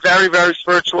definitely very, very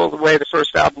spiritual the way the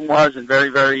first album was, and very,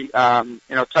 very,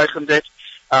 teichendik.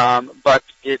 But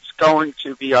it's going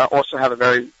to be also have a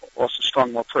very also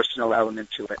strong, more personal element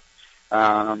to it.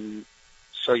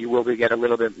 So you will get a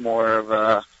little bit more of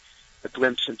a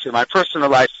glimpse into my personal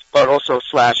life, but also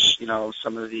slash,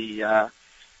 some of the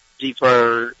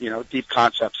deeper, deep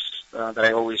concepts that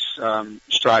I always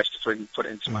strive to put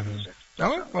into my music. All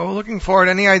right. Well, we're looking forward.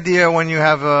 Any idea when you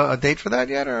have a date for that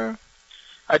yet, or?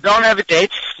 I don't have a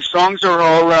date. The songs are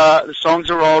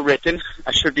all written.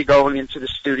 I should be going into the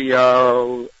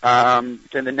studio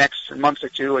within the next month or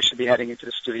two. I should be heading into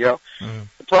the studio. Mm-hmm.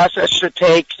 The process should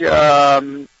take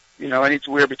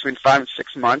anywhere between 5 and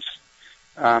 6 months.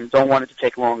 Don't want it to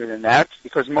take longer than that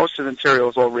because most of the material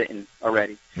is all written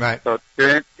already. Right. So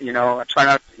I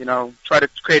try to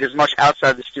create as much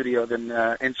outside the studio than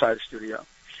inside the studio.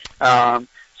 But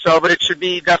it should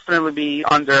definitely be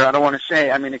under. I don't want to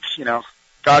say. I mean, it's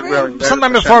God willing.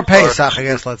 Sometime before Pesach, I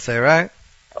guess. Let's say, right?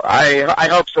 I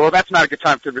hope so. Well, that's not a good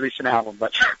time to release an album,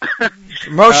 but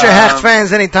Moshe Hecht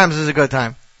fans, anytime is a good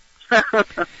time.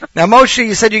 Now, Moshe,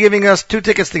 you said you're giving us 2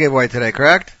 tickets to give away today,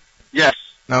 correct? Yes.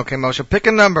 Okay, Moshe, pick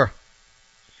a number.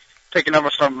 Pick a number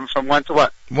from 1 to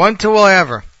what? 1 to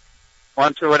whatever.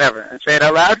 1 to whatever, and say it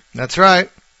out loud. That's right.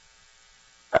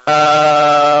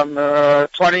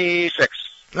 26.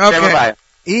 Okay.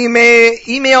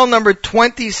 Email number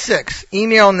 26.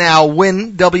 Email now,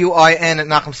 win, W-I-N, at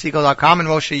NachumSegal.com. And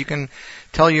Moshe, you can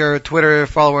tell your Twitter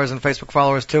followers and Facebook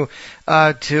followers to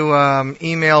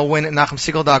email win at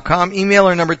NachumSegal.com.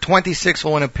 Emailer number 26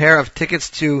 will win a pair of tickets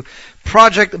to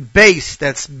Project Base.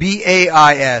 That's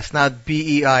B-A-I-S, not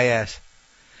B-E-I-S.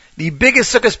 The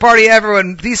biggest Succos party ever,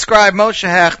 and describe Moshe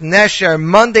Hecht, Nesher,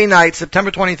 Monday night, September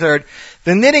 23rd.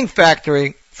 The Knitting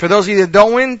Factory. For those of you that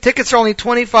don't win, tickets are only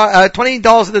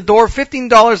 $20 at the door,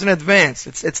 $15 in advance.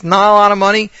 It's not a lot of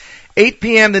money. 8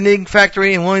 p.m. The Knitting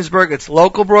Factory in Williamsburg. It's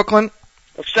local Brooklyn.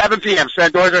 It's 7 p.m. So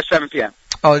doors are 7 p.m.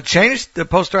 Oh, it changed? The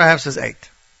poster I have says 8.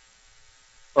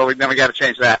 Well, we got to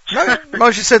change that.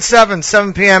 Moshe said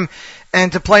 7 p.m.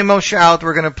 And to play Moshe out,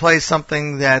 we're going to play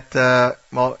something that,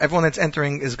 everyone that's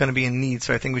entering is going to be in need.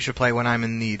 So I think we should play When I'm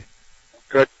in Need.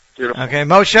 Good. Beautiful. Okay,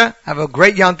 Moshe, have a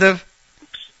great Yontiv.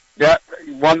 Yeah,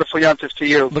 wonderful Yontif to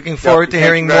you. Looking forward to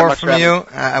hearing more from you,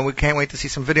 and we can't wait to see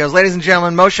some videos. Ladies and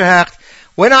gentlemen, Moshe Hecht,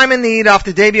 When I'm in Need, off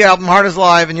the debut album Heart is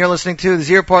Live, and you're listening to the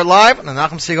Z Report Live on the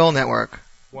Nachum Segal Network.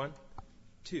 1,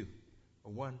 2,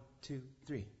 1, 2,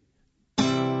 3.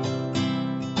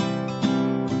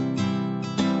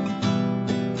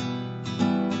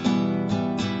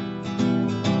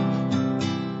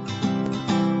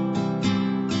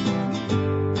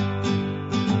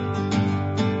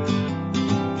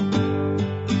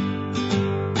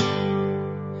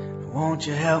 Won't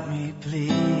you help me,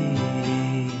 please?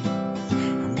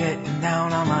 I'm getting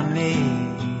down on my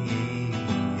knees.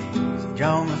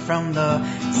 Draw me from the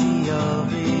sea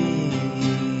of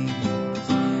reeds.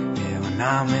 Yeah, when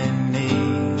I'm in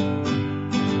need.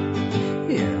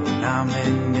 Yeah, when I'm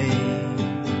in need.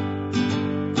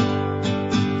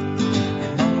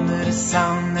 And under the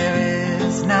sun there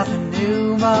is nothing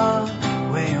new, but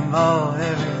way involved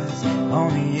there is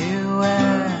only you,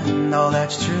 and all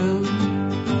that's true.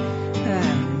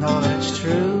 And all that's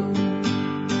true.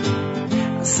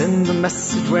 I send a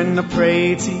message when I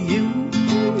pray to you.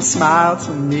 You smile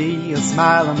to me, I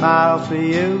smile a mile for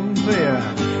you.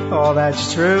 Yeah, all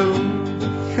that's true.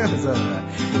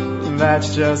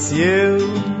 That's just you.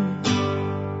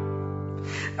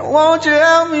 Won't you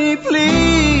help me,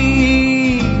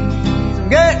 please? I'm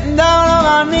getting down on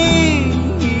my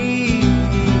knees.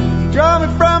 Draw me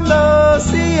from the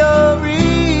sea of reeds.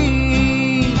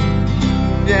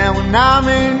 Yeah, when I'm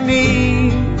in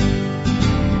need.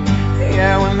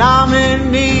 Yeah, when I'm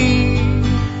in need.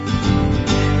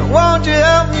 Won't you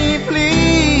help me,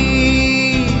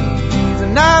 please?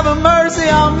 And have a mercy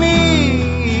on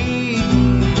me.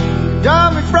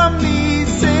 Draw me from these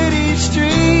city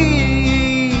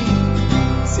streets.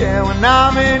 Yeah, when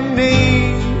I'm in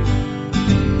need.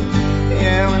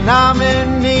 Yeah, when I'm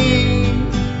in need.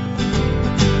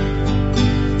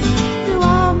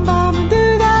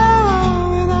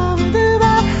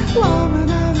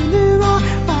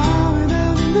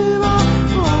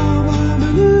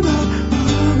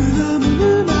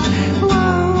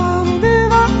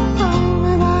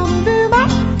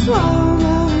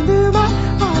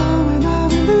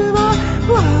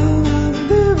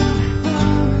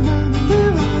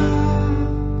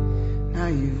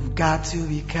 Got to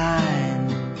be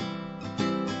kind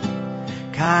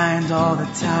all the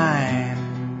time.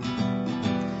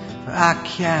 But I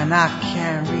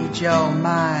can't read your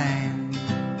mind.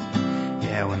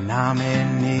 Yeah, when I'm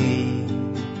in need.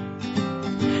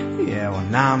 Yeah,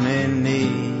 when I'm in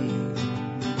need.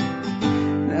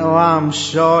 Now I'm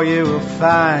sure you will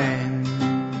find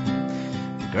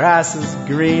the grass is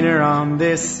greener on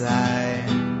this side.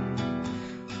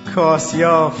 Of course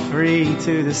you're free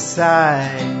to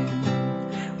decide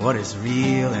what is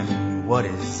real and what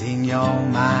is in your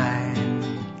mind.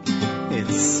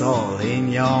 It's all in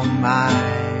your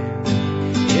mind.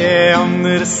 Yeah,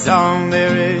 under the sun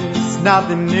there is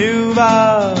nothing new,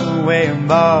 but way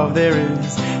above there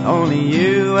is only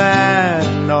you,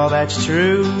 and all that's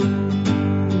true,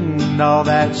 and all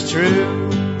that's true.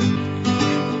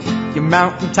 Your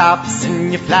mountaintops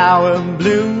and your flower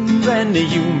blooms, and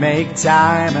you make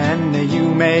time and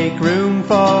you make room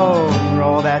for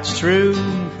all that's true,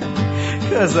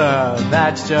 'cause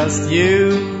that's just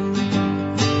you.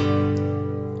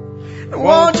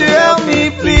 Won't you help me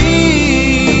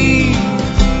please?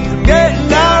 I'm getting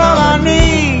down on my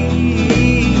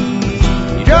knees.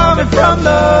 You draw me from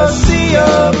the sea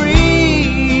of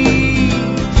breeze.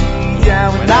 Yeah,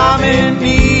 when I'm in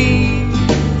need.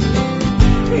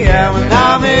 Yeah, when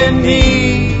I'm in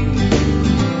need.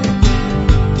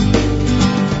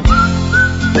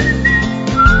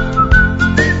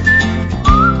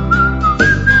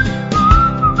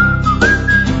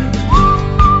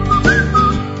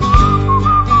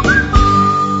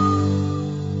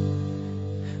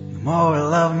 The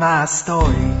moral of my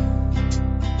story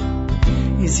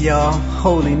is your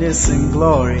holiness and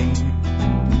glory.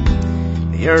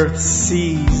 The earth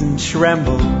sees and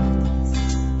trembles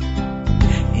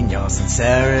in your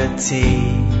sincerity,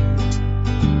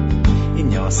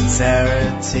 in your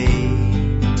sincerity.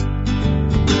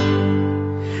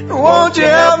 Won't you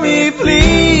help me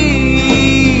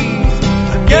please?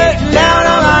 I'm getting down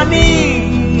on my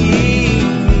knees.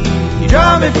 You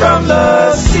draw me from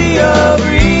the sea of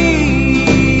breeze.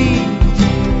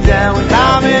 Yeah, when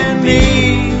I'm in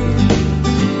need.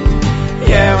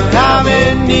 Yeah, when I'm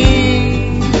in need.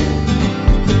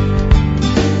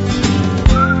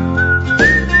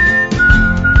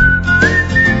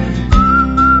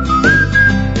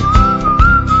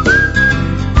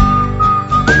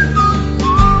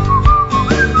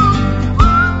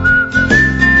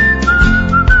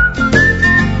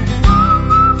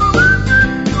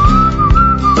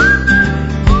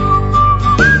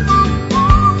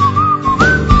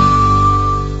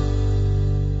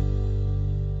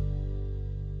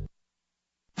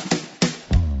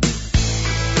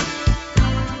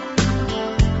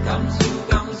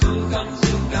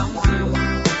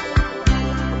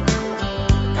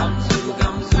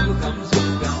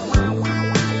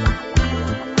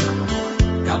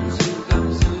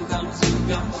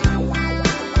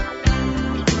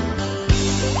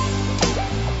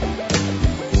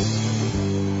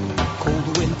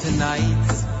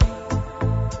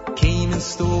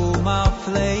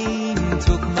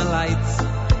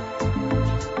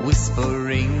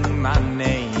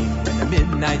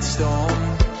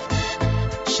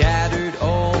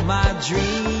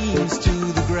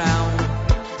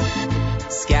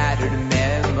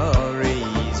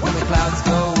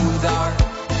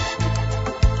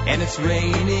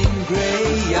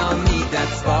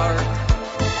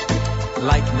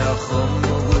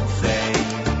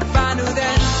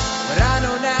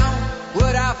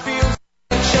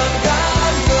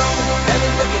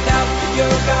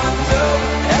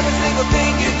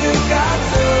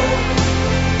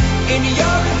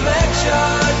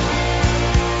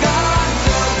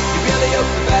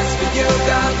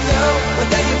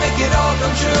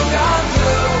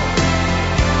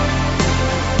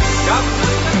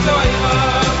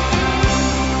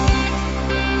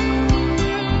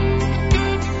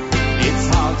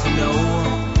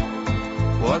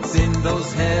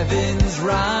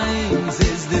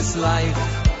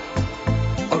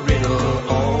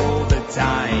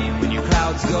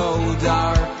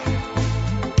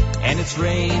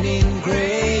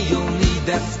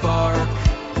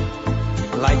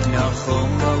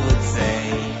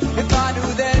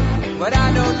 What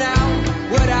I know now,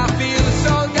 what I feel is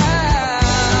so down.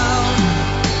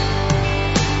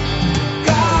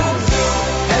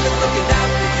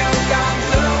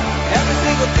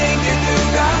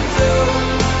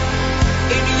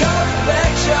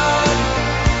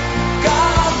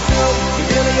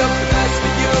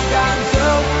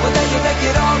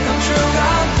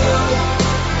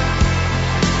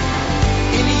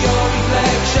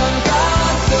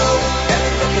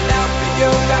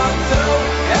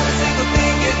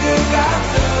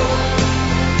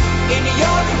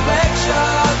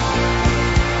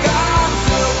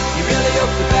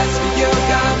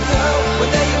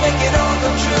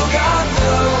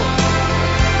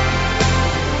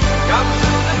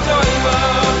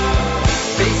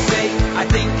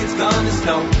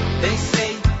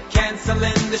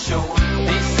 show.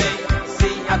 They say,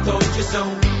 see, I told you so.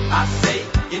 I say,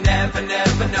 you never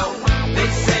know. They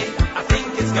say, I think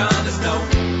it's gonna snow.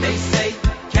 They say,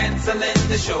 canceling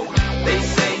the show. They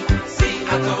say, see,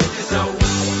 I told you so.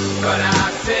 But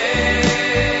I say,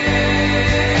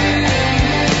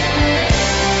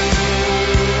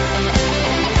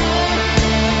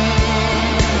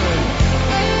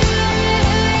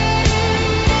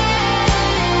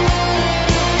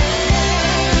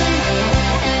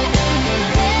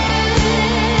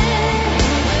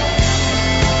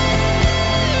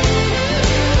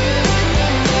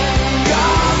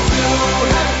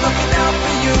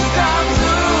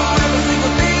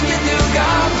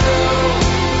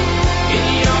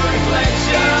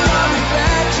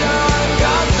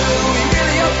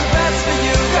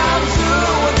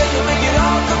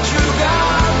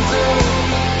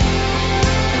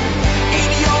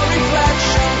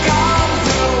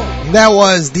 That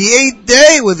was The 8th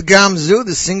Day with Gamzu,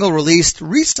 the single released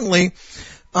recently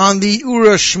on the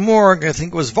Ura Shmorg, I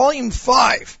think it was volume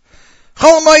 5.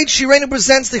 Cholamayit Shirenu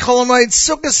presents the Cholamayit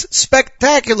Succos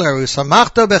Spectacular,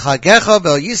 Usamachta Bechagecha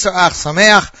Vel Yisar Ach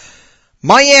Sameach,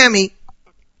 Miami,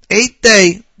 8th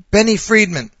Day, Benny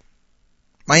Friedman,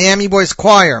 Miami Boys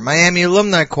Choir, Miami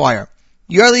Alumni Choir,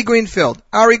 Yarly Greenfield,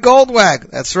 Ari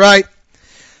Goldwag, that's right.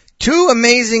 2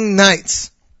 amazing nights.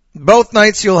 Both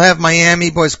nights you'll have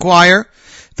Miami Boys Choir,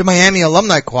 the Miami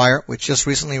Alumni Choir, which just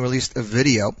recently released a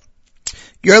video,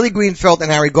 Yerli Greenfeld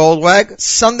and Harry Goldwag.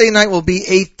 Sunday night will be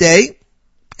 8th Day,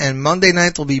 and Monday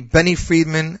night will be Benny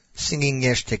Friedman singing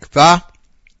Yesh Tikvah.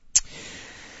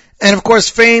 And of course,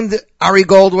 famed Ari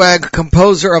Goldwag,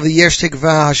 composer of the Yesh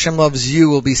Tikvah, Hashem Loves You,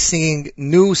 will be singing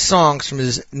new songs from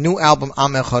his new album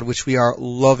Am Echad, which we are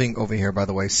loving over here, by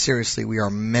the way. Seriously, we are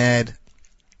mad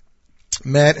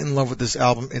in love with this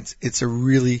album. It's a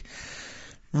really,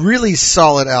 really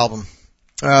solid album.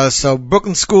 So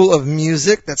Brooklyn School of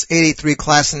Music, that's 883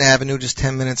 Classen Avenue, just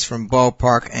 10 minutes from Bow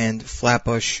Park and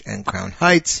Flatbush and Crown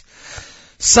Heights.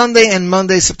 Sunday and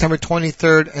Monday, September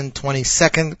 23rd and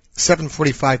 22nd,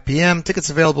 7:45 p.m. Tickets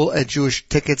available at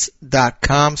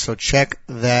jewishtickets.com, so check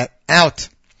that out.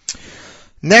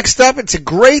 Next up, it's a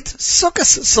great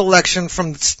Succos selection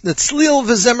from the Tzlil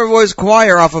V'Zemer Boys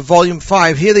Choir off of Volume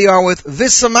 5. Here they are with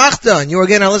V'Samachta, and you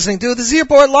again are listening to the Z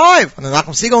Report live on the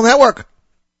Nachum Segal Network.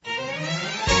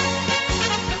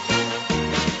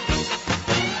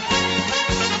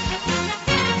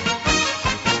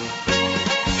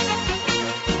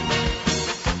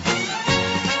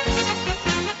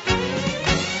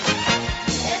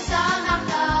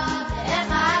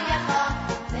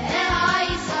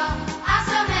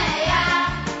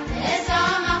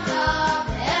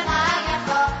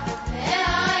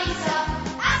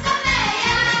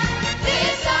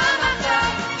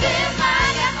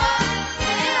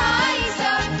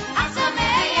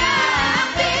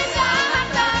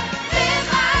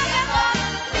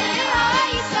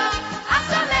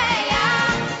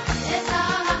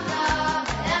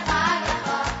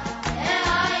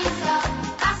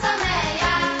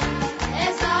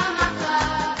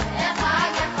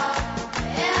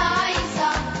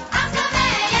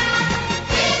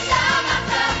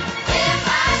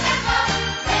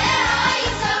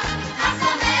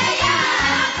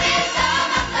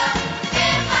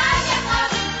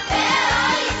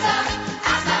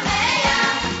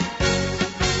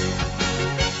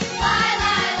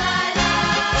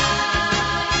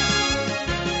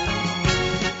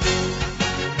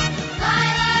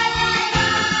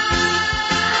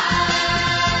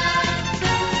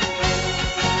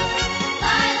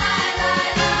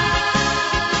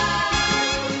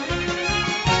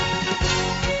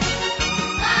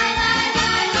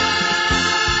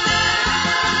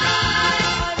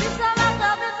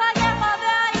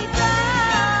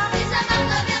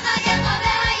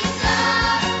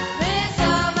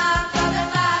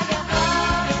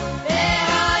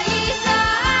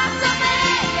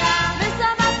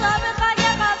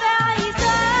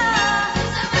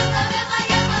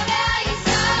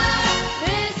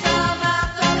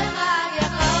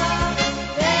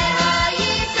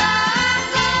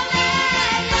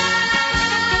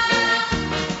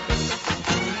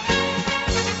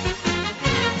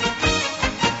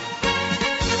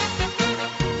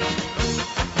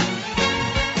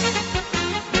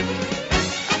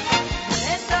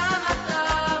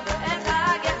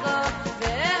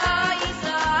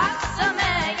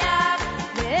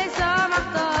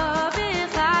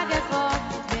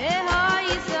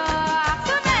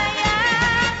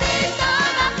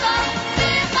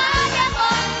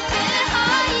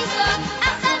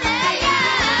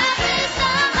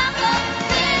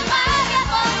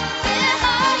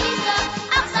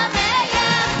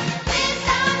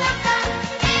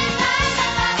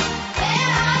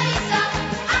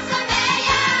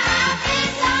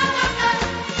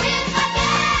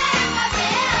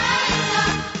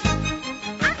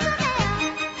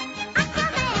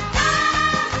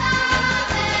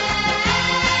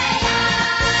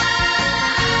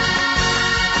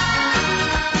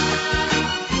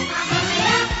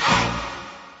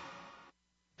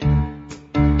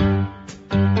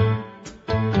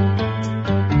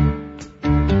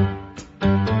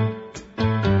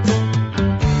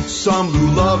 Some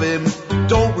who love him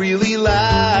don't really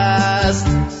last.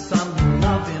 Some who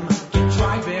love him get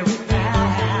dry very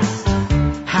fast.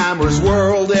 Hammer's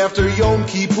World after Yom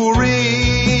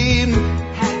Kippurim.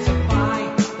 Had to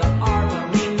buy the arbor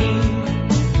we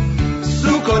need.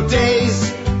 Sukkot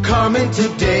days coming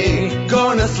today.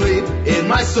 Gonna sleep in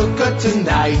my sukkah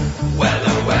tonight.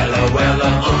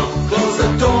 Wella, close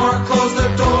the door, close the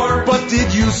door. But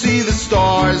did you see the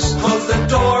stars? Close the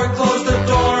door, close the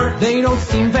door. They don't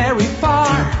seem very far.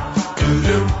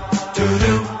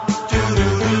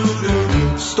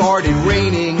 Started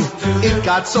raining, it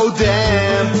got so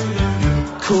damp.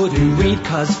 Couldn't read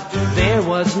 'cause there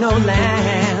was no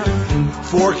lamp.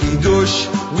 For Kiddush,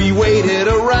 we waited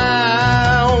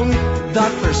around. The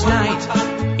first night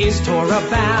is Torah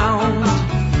bound.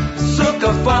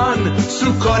 Sukkah fun,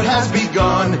 Sukkot has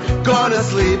begun. Gonna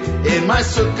sleep in my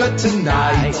sukkah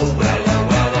tonight. Close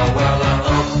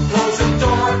the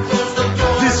door, close the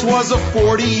door. This was a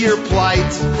 40-year plight.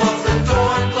 Close the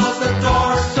door, close the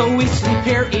door. So we sleep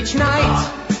here each night.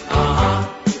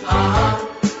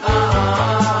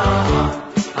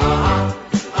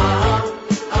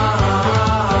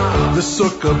 The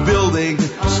sukkah building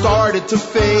started to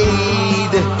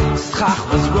fade. Schach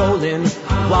was rolling,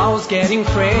 walls getting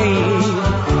frayed.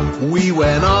 We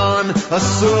went on a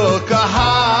sukkah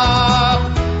hop.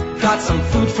 Got some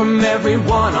food from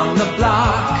everyone on the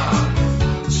block.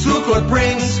 Sukkot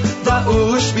brings the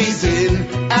ushbis in,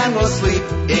 and we'll sleep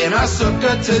in our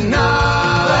sukkah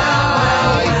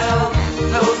tonight.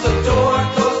 Close the door,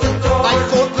 close the door. I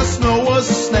thought the snow was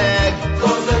a snag.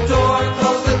 Close the door,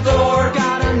 close the door.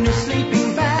 Got a new sleeping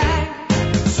bag.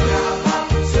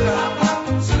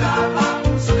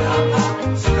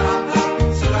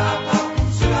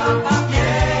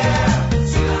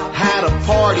 Had a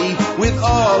party with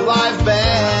a live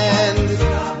band.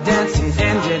 Dancing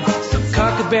ended,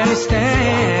 Sukkah could barely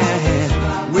stand.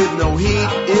 With no heat,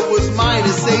 it was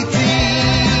minus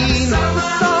 18.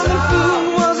 Solid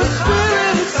food was a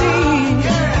squirrely scene.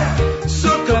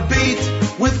 Sukkah beat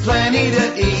with plenty to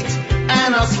eat,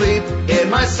 and I'll sleep in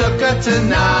my sukkah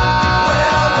tonight.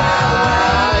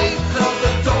 Close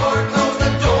the door, close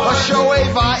the door. A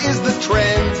shoeva is the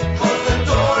trend. Close the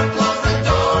door, close the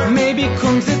door. Maybe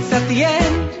Kumsit's at the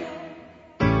end.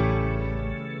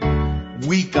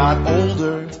 We got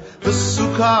older, the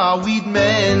sukkah we'd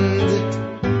mend.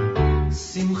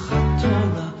 Simchat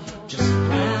Torah just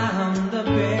round the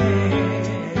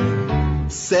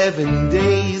bend. 7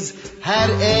 days had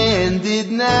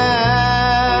ended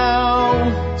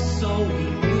now. So we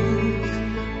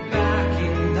moved back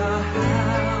in the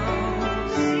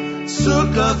house.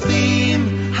 Sukkah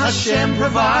theme, Hashem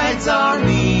provides our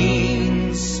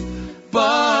needs.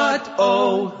 But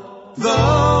oh,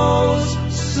 those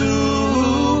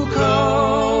Sukkot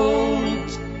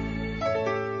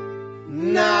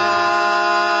nights.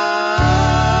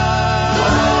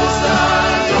 Close the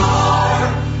door,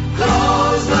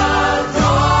 close the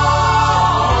door.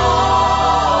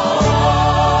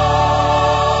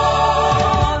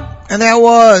 And that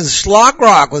was Schlock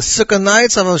Rock with Sukkah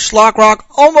Nights of a Schlock Rock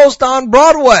almost on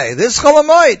Broadway. This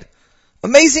Cholamite.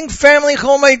 Amazing family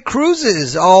Cholamite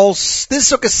cruises.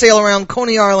 This Sukkah sail around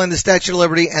Coney Island, the Statue of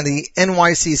Liberty, and the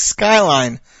NYC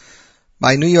skyline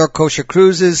by New York Kosher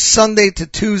Cruises, Sunday to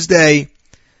Tuesday,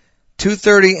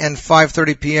 2:30 and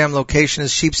 5:30 p.m. Location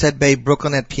is Sheepshead Bay,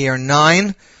 Brooklyn at Pier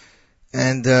 9.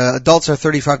 And adults are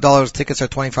 $35, tickets are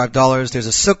 $25. There's a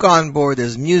sukkah on board,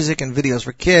 there's music and videos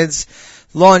for kids,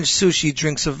 lunch, sushi,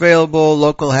 drinks available,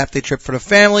 local half-day trip for the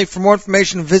family. For more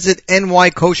information, visit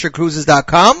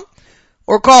nykoshercruises.com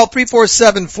or call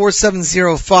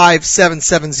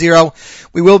 347-470-5770.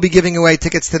 We will be giving away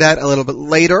tickets to that a little bit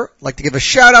later. I'd like to give a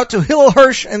shout out to Hillel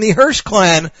Hirsch and the Hirsch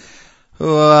clan,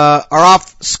 who are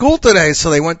off school today, so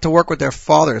they went to work with their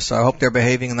father. So I hope they're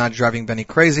behaving and not driving Benny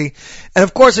crazy. And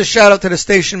of course, a shout out to the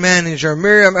station manager,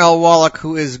 Miriam L. Wallach,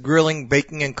 who is grilling,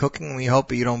 baking, and cooking. We hope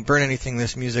that you don't burn anything.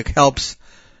 This music helps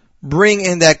bring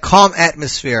in that calm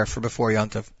atmosphere for before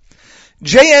Yontif.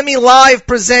 JME Live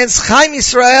presents Chaim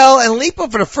Yisrael and Lipa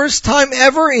for the first time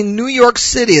ever in New York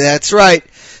City. That's right.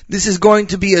 This is going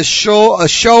to be a show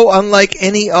unlike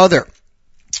any other.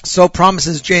 So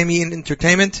promises JME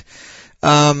Entertainment.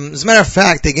 As a matter of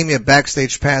fact, they gave me a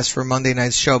backstage pass for Monday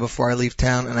night's show before I leave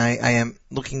town, and I am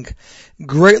looking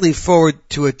greatly forward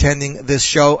to attending this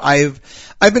show. I've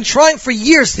been trying for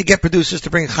years to get producers to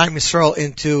bring Chaim Yisrael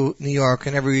into New York,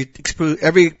 and every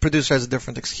producer has a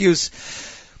different excuse.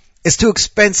 it's too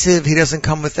expensive. He doesn't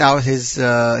come without his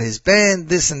band,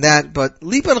 this and that. But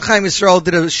Lipa and Chaim Yisrael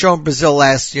did a show in Brazil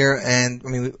last year, and I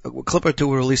mean, a clip or two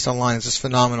were released online. It's just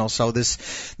phenomenal. So this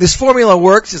formula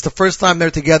works. It's the first time they're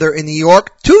together in New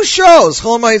York. 2 shows,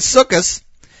 Cholomite Succos,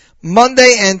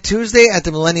 Monday and Tuesday at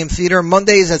the Millennium Theater.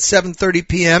 Monday is at 7:30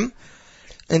 p.m.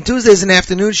 and Tuesday is an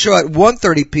afternoon show at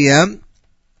 1:30 p.m.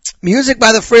 Music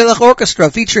by the Freilich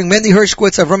Orchestra featuring Mendy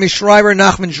Hershkowitz, Avrami Schreiber,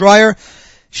 Nachman Dreyer,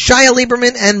 Shia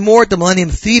Lieberman, and more at the Millennium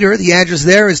Theater. The address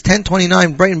there is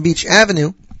 1029 Brighton Beach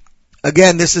Avenue.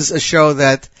 Again, this is a show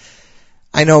that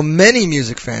I know many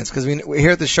music fans, because we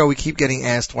here at the show we keep getting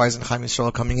asked, why isn't Chaim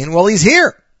Yisrael coming in? Well, he's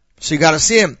here, so you got to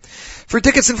see him. For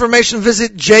tickets information,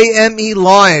 visit JME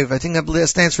Live. I think that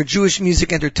stands for Jewish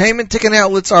Music Entertainment. Ticket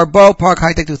outlets are Borough Park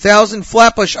High Tech 2000,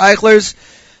 Flatbush Eichlers,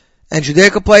 and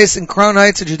Judaica Place in Crown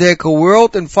Heights at Judaica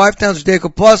World, and Five Towns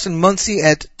Judaica Plus in Muncie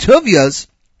at Tuvia's.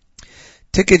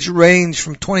 Tickets range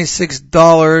from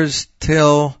 $26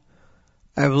 till,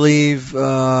 I believe,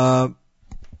 I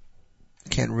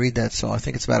can't read that, so I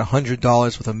think it's about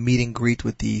 $100 with a meet and greet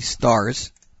with the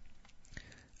stars.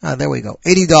 There we go.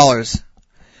 $80.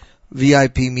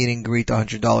 VIP meet and greet,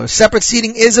 $100. Separate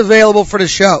seating is available for the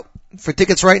show. For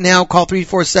tickets right now, call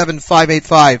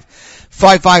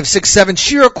 347-585-5567.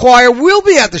 Shira Choir will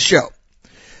be at the show.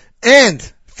 And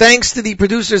thanks to the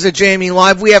producers at JME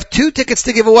Live, we have 2 tickets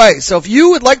to give away. So if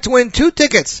you would like to win 2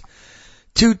 tickets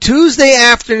to Tuesday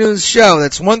afternoon's show,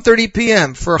 that's 1:30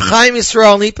 p.m. for Chaim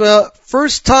Yisrael Lipa,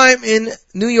 first time in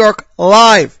New York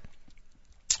live.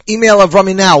 Email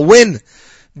Avrami now, win,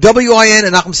 WIN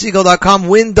at NachumSegal.com,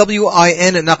 win,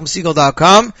 WIN at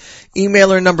NachumSegal.com.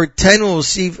 Emailer number 10 will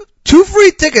receive 2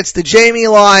 free tickets to JME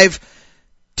Live,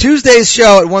 Tuesday's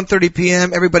show at 1:30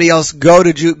 p.m. Everybody else, go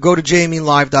to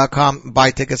jmelive.com,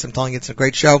 buy tickets. I'm telling you, it's a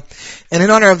great show. And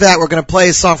in honor of that, we're going to play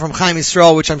a song from Chaim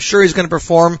Yisrael, which I'm sure he's going to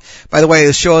perform. By the way,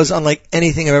 the show is unlike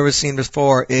anything I've ever seen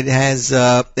before. It has,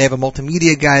 they have a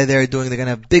multimedia guy there they're going to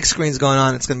have big screens going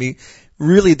on. It's going to be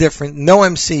really different. No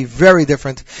MC, very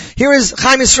different. Here is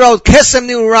Chaim Yisrael, Kesem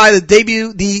Neurai,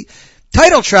 the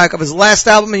title track of his last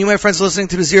album. And you, my friends, are listening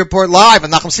to the Z Report live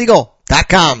on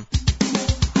NachumSegal.com.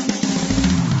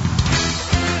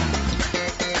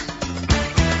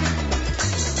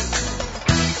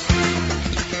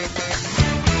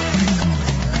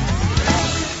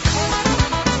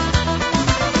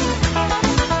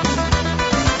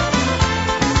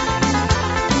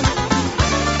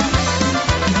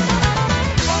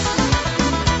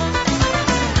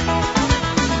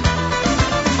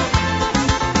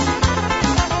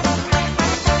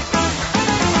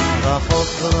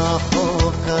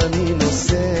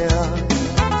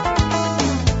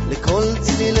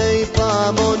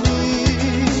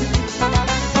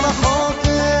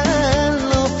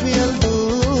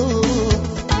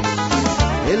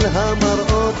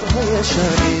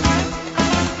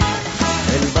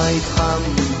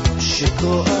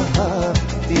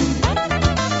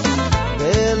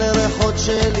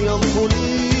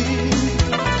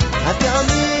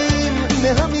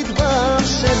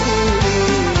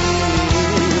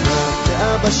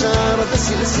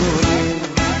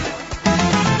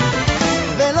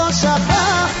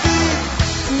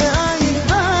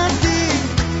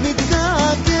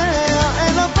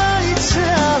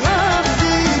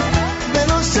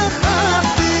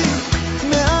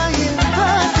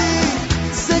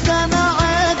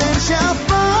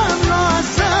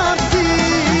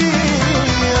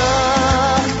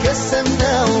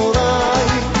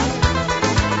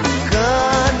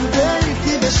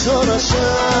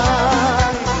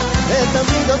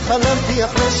 חלמתי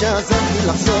אחרי שעזבתי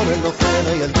לחזור אל נופל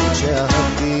הילדות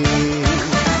שאהבתי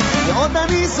ועוד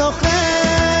אני זוכר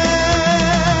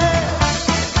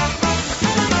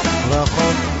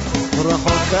רחוק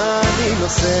רחוק אני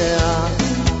נוסע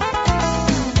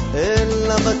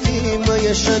אל הבתים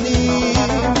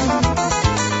הישנים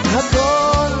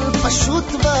הכל פשוט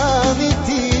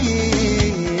ואמיתי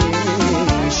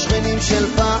שכנים של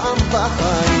פעם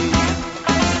בחיים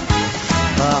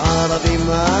הערבים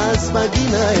אז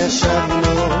בגינה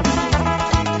ישבנו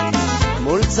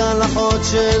מול צלחות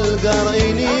של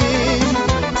גרעינים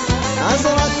אז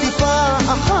רק טיפה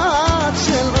אחת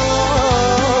של ראש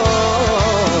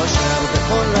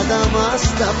בכל אדם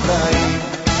עשתה פלאים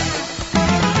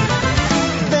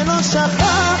ולא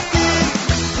שכחתי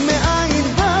מאין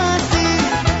באתי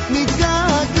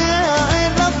מתגעגע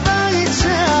אל הבית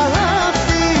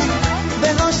שאהבתי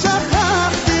ולא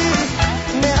שכחתי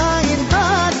מאין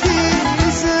באתי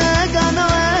זה גן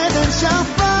העדן שאף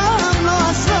פעם לא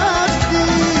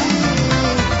עזבתי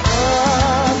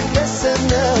קסם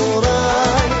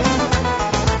נעוריי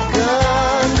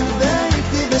כאן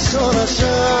ביתי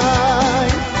בשורשיי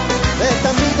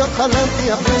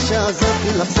חלמתי אחרי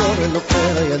שעזבתי לחזור אל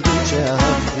עופר הילדות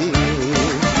שאהבתי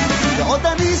ועוד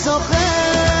אני זוכר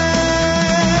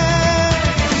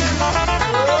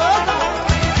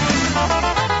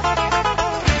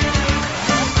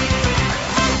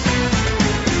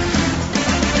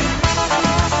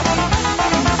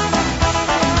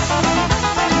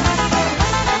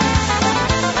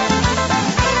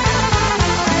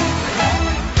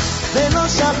ולא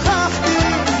שכחתי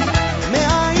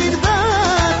מאין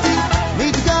באתי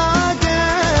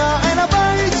מתגעגע אל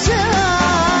הבית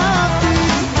שאהבתי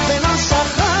ולא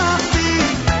שכחתי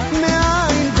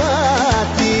מאין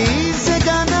באתי זה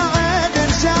גן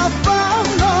העדן שאף פעם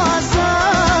לא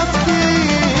עזבתי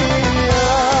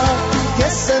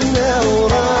קסם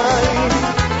נעוריי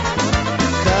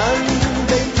כאן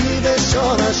ביתי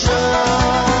ושורשיי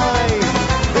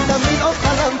ותמיד עוד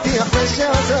חלמתי אחרי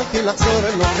שעזבתי לחזור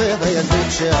אל עופר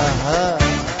הילדות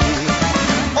שאהבתי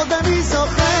עוד אני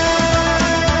זוכר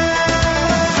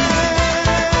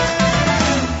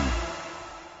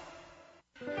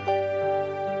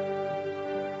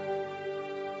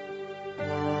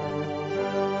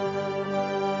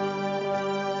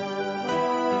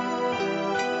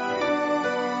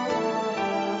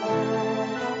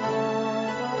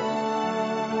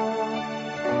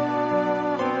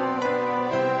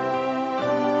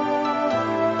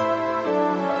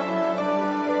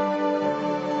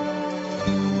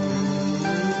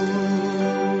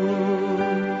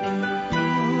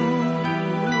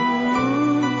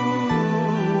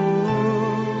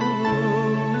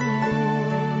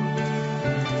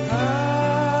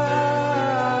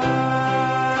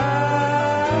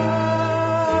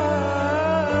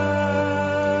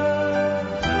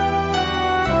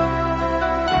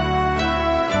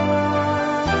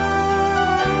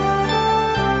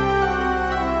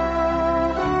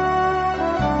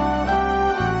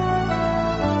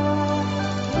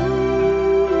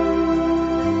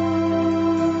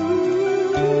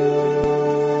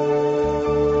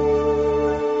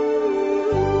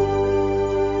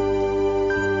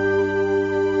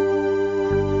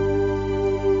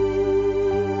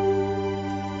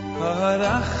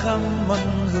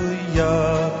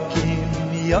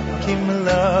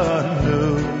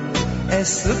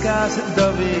Succos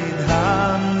David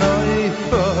Hanoi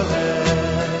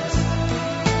Forest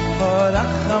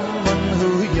Orachamon Hu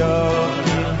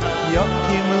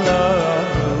Yokim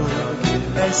Lanu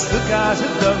Succos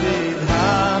David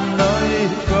Hanoi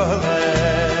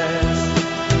Forest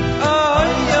Oh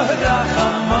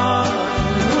Yorachamon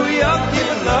Hu Yokim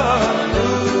Lanu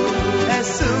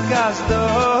Succos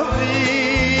David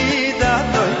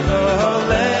Hanoi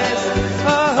Forest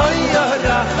Oh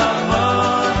Yorachamon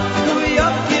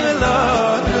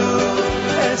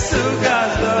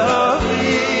Succos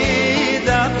David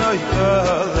Hanoi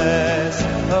Forest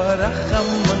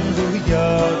Orachamon Hu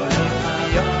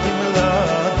Yokim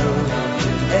Lanu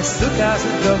Succos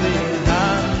David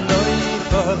Hanoi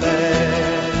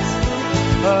Forest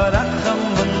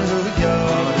Orachamon Hu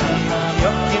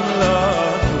Yokim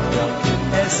Lanu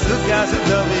Succos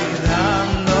David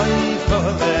Hanoi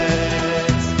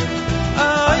Forest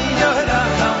Ay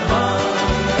Orachamon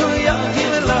Hu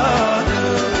Yokim Lanu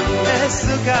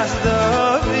Succos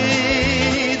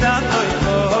David Hanoi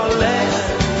Forest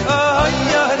Ay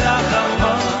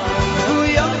Orachamon Hu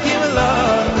Yokim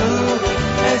Lanu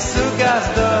Succos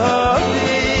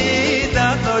David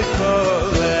Hanoi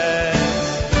Forest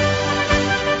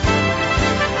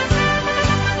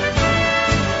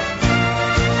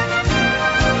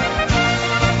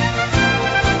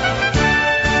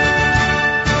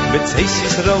B'tzeis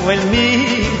Yisroel mi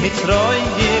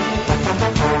Mitzrayim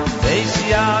Beis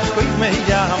Yaakov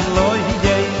meyam lo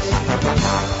yesh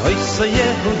Oy so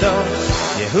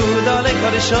Yehuda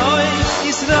lekoreshoy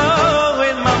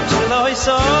Yisroel mamsheloi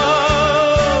so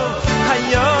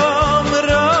Hayom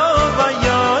rov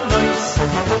ayonos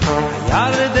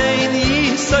Hayardein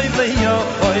yisoy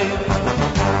v'yochoy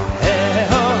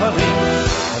Ehorim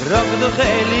Rogdu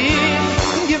chelim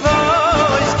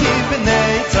Givois ki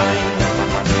b'nei tzayim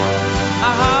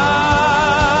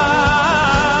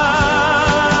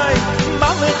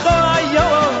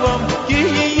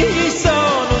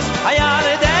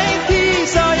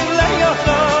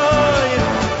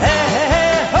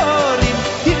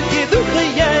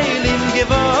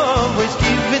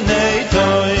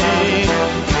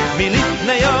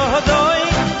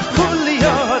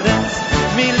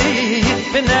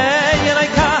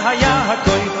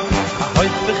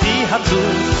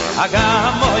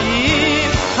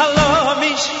Agamoyim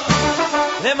halomish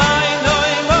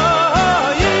lemainoy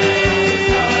moyim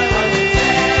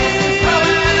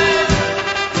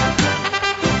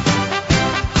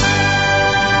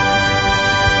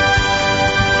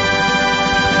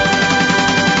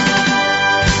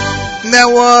And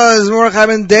that was Mordechai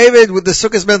Ben David with the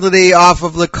Sukkos melody off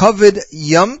of Lekavod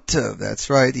Yom Tov. That's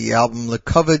right, the album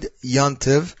Lekavod Yom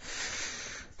Tov.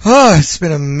 Oh, it's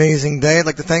been an amazing day. I'd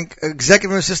like to thank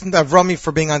Executive Assistant Avrami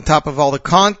for being on top of all the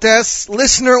contests.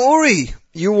 Listener Uri,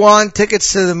 you won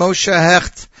tickets to the Moshe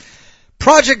Hecht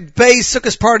project-based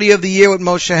Sukkos Party of the Year with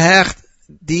Moshe Hecht,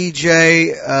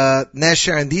 DJ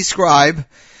Nesher, and Describe.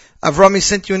 Avrami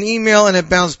sent you an email and it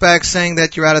bounced back saying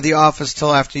that you're out of the office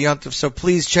till after Yom Tov, so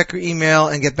please check your email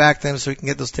and get back to them so we can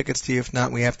get those tickets to you. If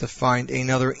not, we have to find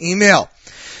another email.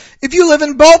 If you live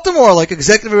in Baltimore, like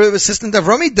Executive Assistant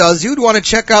Avrami does, you'd want to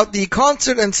check out the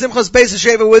concert and Simchas Beis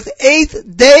Sheva with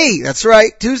 8th Day. That's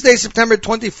right, Tuesday, September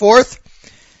 24th,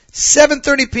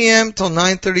 7:30 p.m. till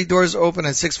 9:30. Doors open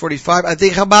at 6:45 at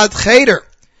the Chabad Cheder,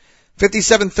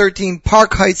 5713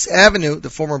 Park Heights Avenue,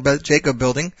 the former Jacob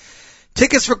building.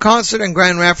 Tickets for concert and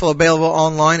grand raffle available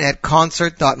online at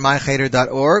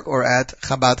concert.mycheder.org or at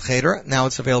Chabad Cheder. Now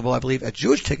it's available, I believe, at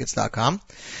jewishtickets.com.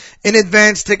 In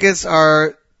advance, tickets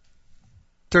are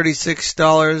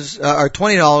 $36, or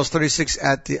 $20, 36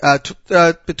 at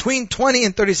the, between $20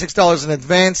 and $36 in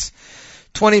advance,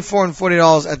 $24 and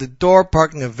 $40 at the door,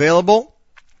 parking available.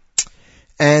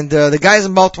 And the guys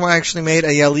in Baltimore actually made a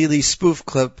Yalili spoof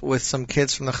clip with some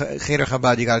kids from the Cheder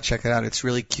Chabad. You gotta check it out. It's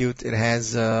really cute. It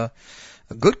has a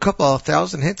good couple of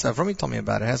thousand hits. Avrami told me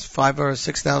about it. It has 5,000 or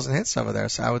 6,000 hits over there,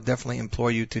 so I would definitely implore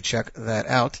you to check that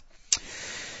out.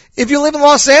 If you live in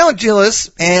Los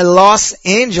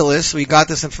Angeles, we got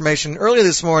this information earlier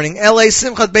this morning. LA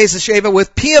Simchat Beis Sheva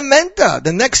with Piamenta,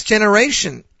 the next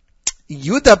generation.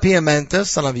 Yuda Piamenta,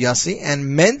 son of Yossi,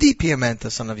 and Mendy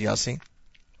Piamenta, son of Yossi.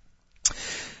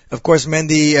 Of course,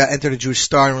 Mendy entered a Jewish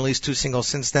Star and released 2 singles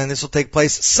since then. This will take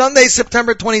place Sunday,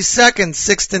 September 22nd,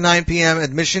 6 to 9 p.m.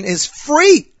 Admission is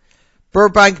free.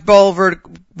 Burbank Boulevard,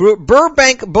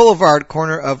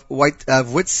 corner of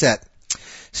Whitsett.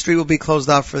 Street will be closed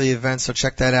off for the event, so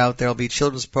check that out. There will be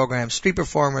children's programs, street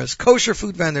performers, kosher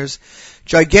food vendors,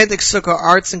 gigantic sukkah,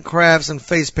 arts and crafts, and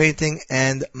face painting,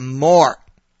 and more.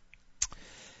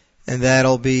 And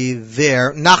that'll be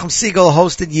there. Nachum Siegel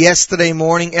hosted yesterday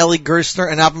morning, Eli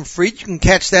Gerstner and Abram Fried. You can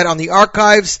catch that on the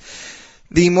archives.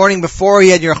 The morning before, he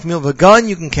had Yerachmiel Vagun.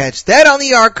 You can catch that on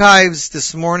the archives.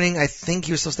 This morning, I think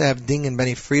he was supposed to have Ding and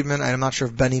Benny Friedman. I'm not sure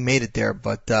if Benny made it there,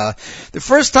 but the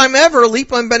first time ever,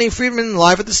 Lipa and Benny Friedman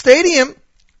live at the stadium.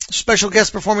 Special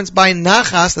guest performance by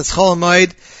Nachas, that's Chol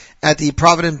Hamoed, at the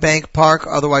Provident Bank Park,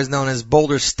 otherwise known as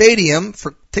Boulder Stadium.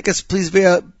 For tickets, please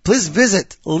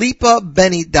visit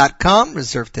lipabenny.com.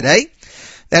 Reserve today.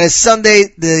 That is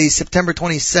Sunday, the September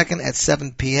 22nd at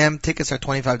 7 p.m. Tickets are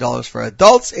 $25 for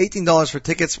adults, $18 for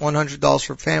tickets, $100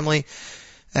 for family.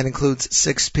 That includes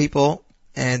 6 people.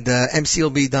 And MC will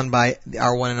be done by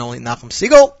our one and only Nachum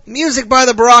Siegel. Music by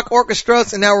the Barak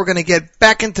Orchestras. And now we're going to get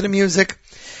back into the music.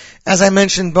 As I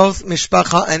mentioned, both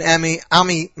Mishpacha and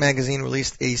Ami magazine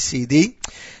released a CD.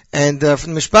 And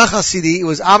from the Mishpacha CD, it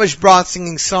was Abish Brat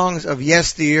singing songs of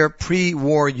yesteryear,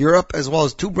 pre-war Europe, as well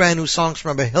as 2 brand new songs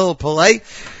from Rabbi Hillel Palei.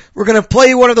 We're going to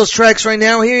play one of those tracks right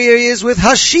now. Here he is with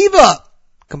Hashiva,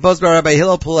 composed by Rabbi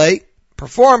Hillel Palei,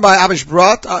 performed by Abish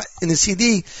Brat in the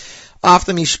CD off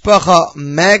the Mishpacha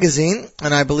magazine.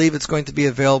 And I believe it's going to be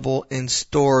available in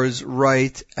stores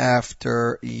right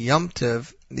after Yom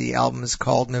Tov. The album is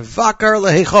called Nevakar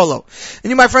Lehecholo. And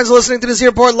you, my friends, are listening to this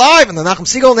report live on the Nachum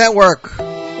Siegel Network.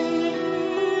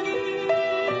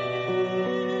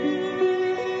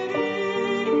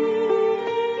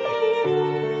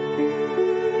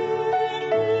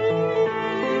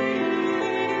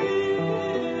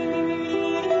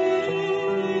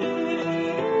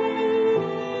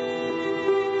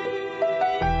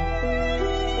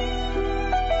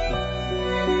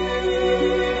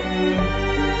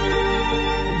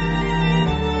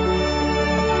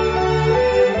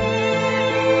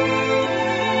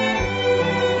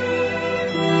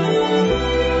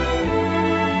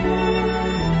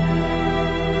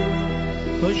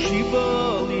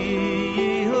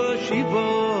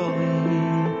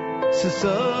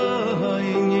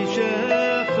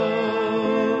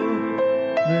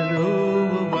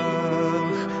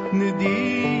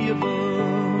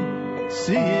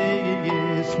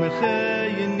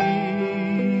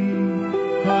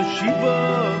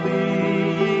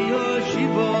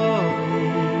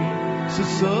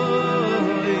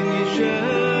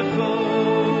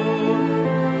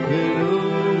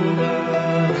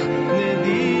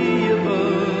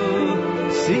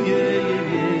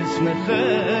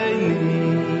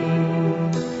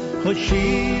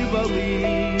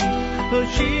 Shivali,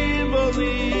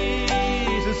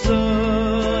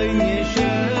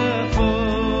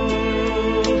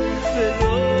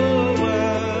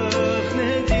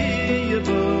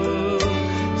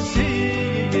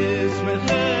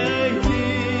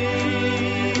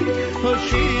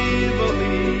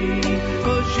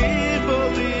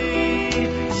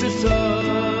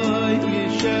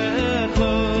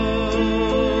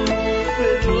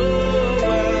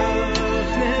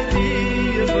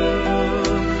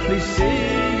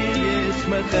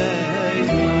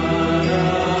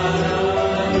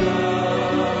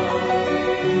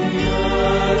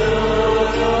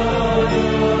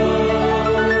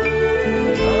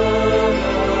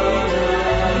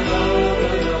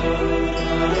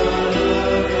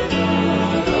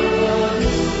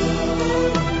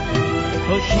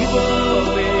 Hashiva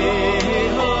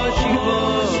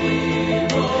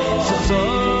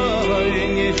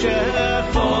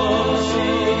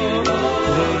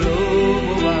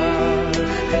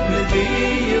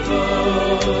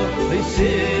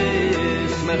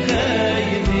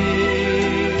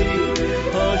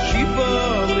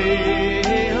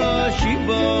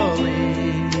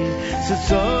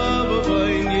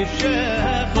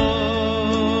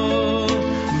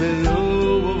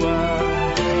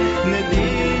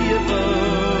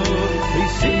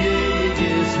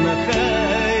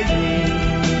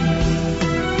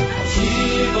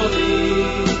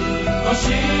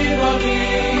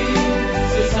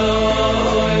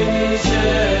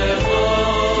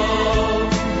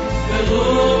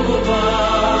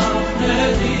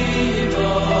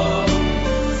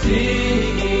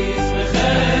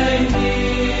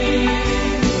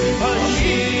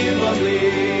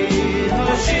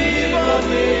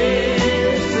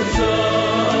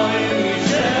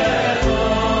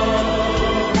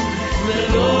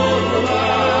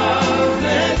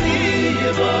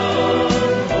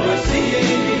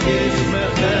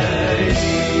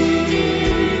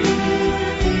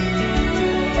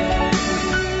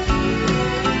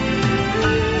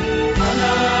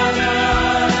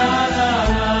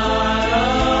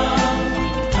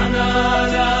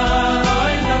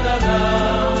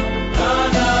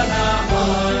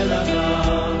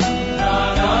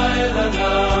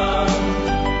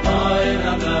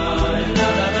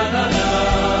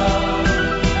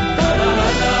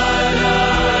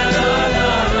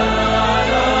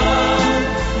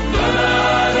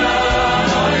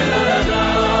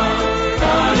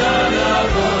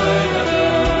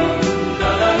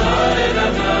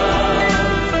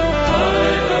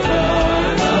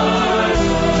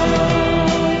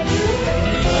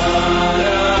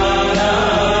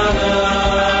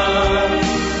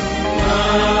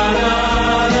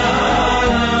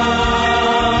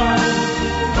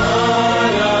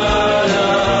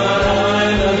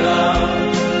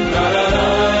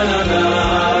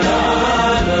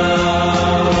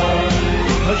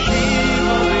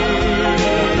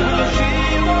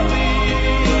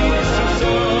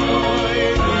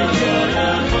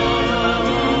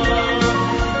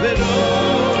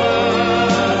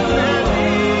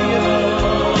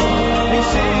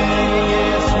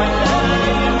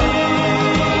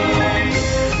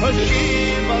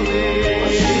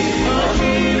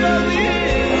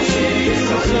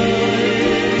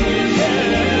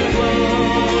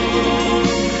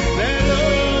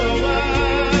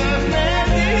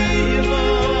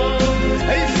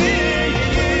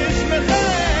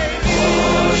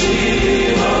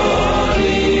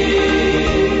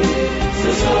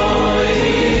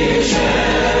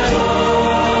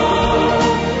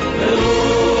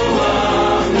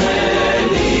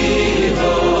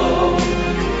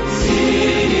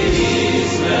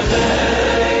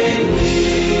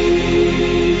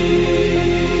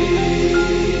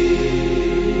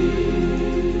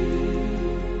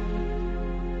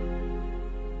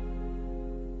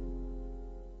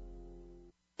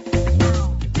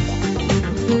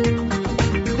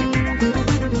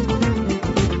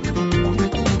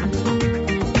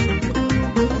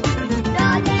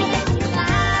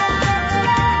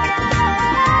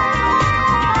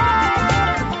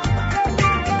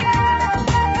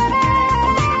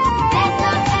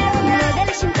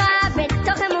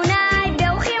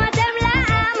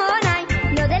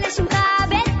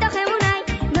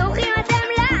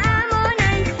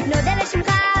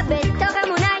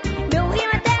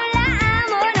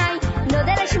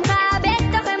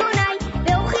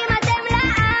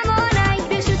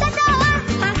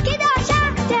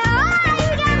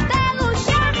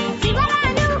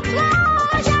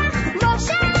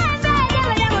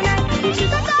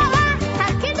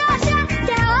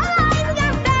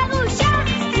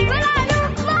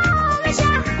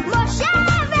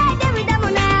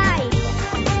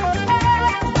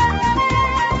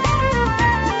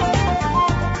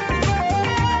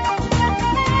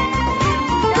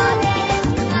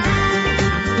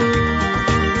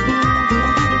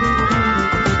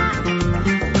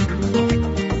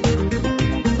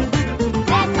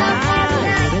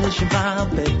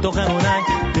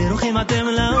ברוכים אתם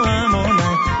לעמוני,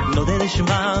 נודה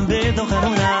לשמך בתוך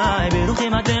אמוני,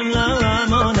 ברוכים אתם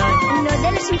לעמוני,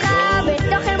 נודה לשמך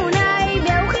בתוך אמוני,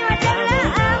 ברוכים אתם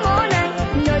לעמוני,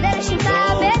 נודה לשמך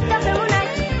בתוך אמוני,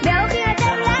 ברוכים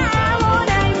אתם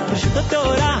לעמוני. פשוט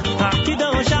התורה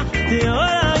הקדושה,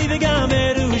 תאורי וגם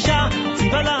ברושה,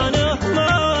 ציווה לנו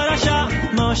מורשה,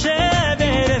 משה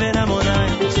ודוד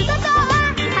עמוני. פשוט התורה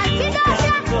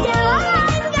הקדושה,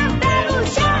 תאורי וגם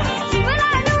ברושה, ציווה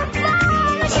לנו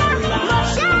מורשה,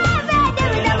 משה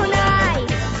ודוד עמוני.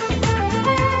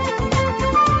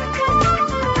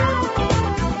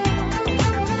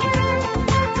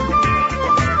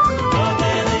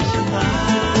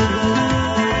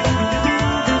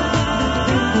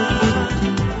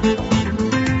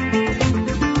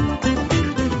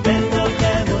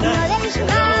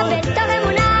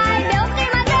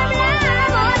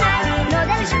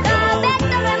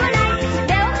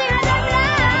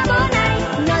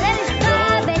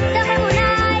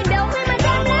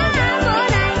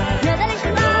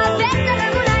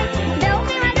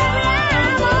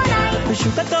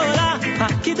 פשוט התורה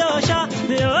הקדושה,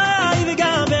 תאורי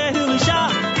וגם ברושה,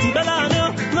 ציווה לנו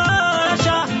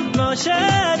מורשה, משה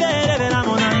ודוד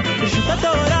עמוני. פשוט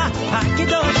התורה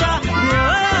הקדושה,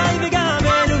 תאורי וגם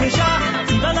ברושה,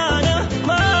 ציווה לנו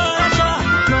מורשה,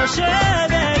 משה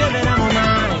ודוד עמוני.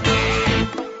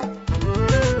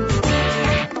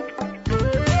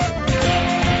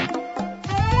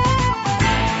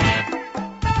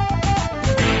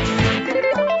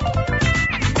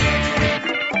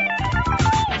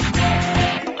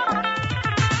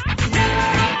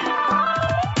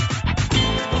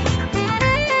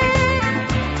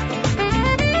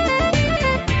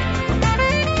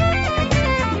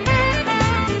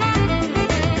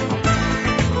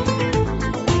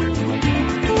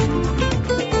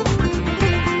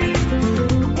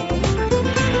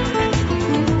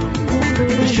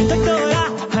 פשוט התורה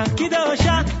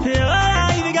הקדושה,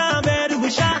 תאורי וגם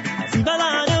ברושה, ציווה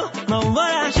לנו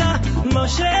מורשה,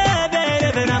 משה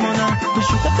ודוד עמוני.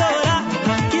 פשוט התורה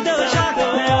הקדושה,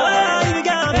 תאורי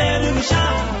וגם ברושה,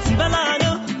 ציווה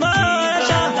לנו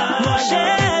מורשה, משה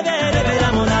ודוד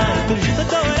עמוני. פשוט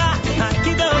התורה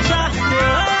הקדושה,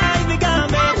 תאורי וגם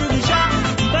ברושה,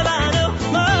 ציווה לנו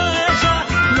מורשה,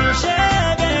 משה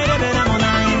ודוד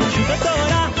עמוני. פשוט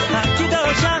התורה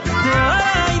הקדושה,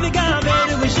 תאורי וגם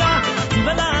ברושה,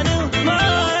 ציווה לנו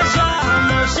מורשה,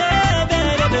 משה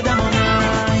ודוד עמוני.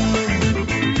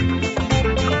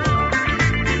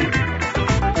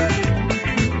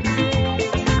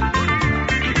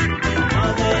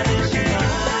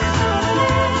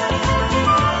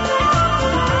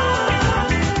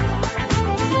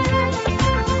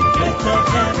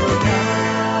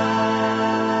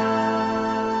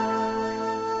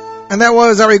 And that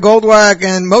was Ari Goldwag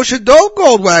and Moshe Dov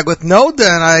Goldwag with Noda.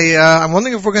 And I'm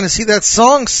wondering if we're going to see that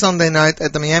song Sunday night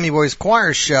at the Miami Boys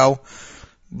Choir show.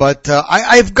 But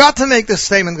I've got to make this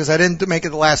statement because I didn't make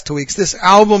it the last 2 weeks. This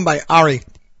album by Ari,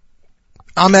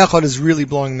 Am Echad, is really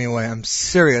blowing me away. I'm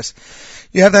serious.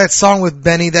 You have that song with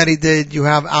Benny that he did. You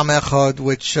have Am Echad,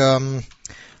 which I'm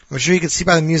sure you can see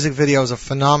by the music video is a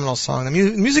phenomenal song. The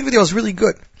music video is really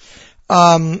good.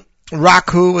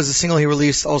 Raku was a single he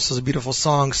released, also is a beautiful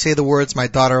song. Say the Words, my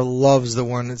daughter loves the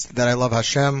one that I love,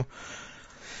 Hashem.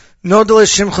 Nodel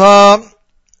Shimcha,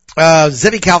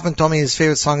 Zevi Kaufman told me his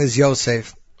favorite song is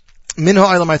Yosef. Minho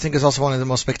Olam, I think, is also one of the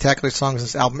most spectacular songs in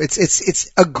this album. It's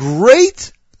a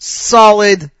great,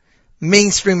 solid,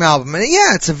 mainstream album. And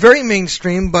yeah, it's a very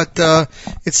mainstream, but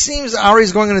it seems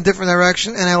Ari's going in a different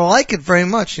direction, and I like it very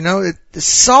much. You know, it's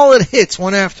solid hits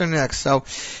one after the next. So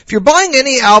if you're buying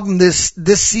any album this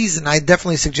season, I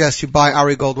definitely suggest you buy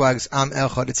Ari Goldwag's Am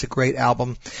Echad. It's a great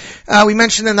album. We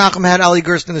mentioned that Nachum had Ali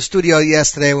Gerst in the studio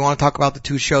yesterday. We want to talk about the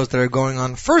two shows that are going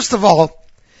on. First of all,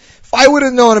 if I would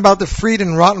have known about the Fried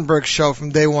and Rottenberg show from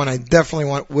day one, I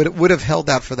definitely would have held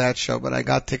out for that show, but I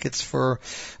got tickets for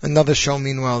another show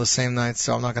meanwhile the same night,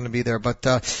 so I'm not going to be there. But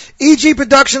EG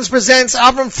Productions presents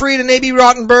Avram Fried and A.B.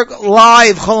 Rottenberg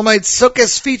live, Cholomite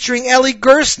Succos featuring Ellie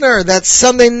Gerstner. That's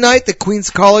Sunday night at Queens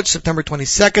College, September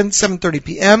 22nd, 7:30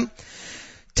 p.m.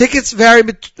 Tickets vary,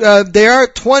 they are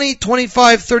 20,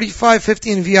 25, 35,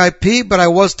 50 in VIP, but I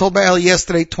was told by Ellie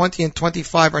yesterday 20 and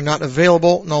 25 are not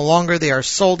available no longer. They are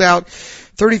sold out.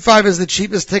 35 is the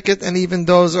cheapest ticket, and even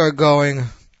those are going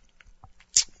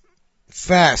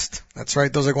fast. That's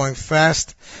right, those are going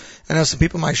fast. I know some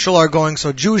people in my shul are going,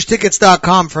 so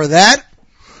JewishTickets.com for that.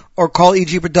 Or call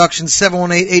EG Productions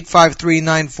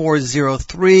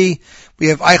 718-853-9403. We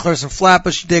have Eichlers and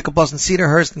Flatbush, Jacob Bus and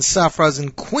Cedarhurst and Safraz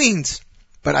in Queens.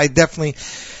 But I definitely,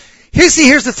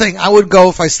 Here's the thing. I would go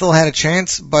if I still had a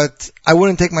chance, but I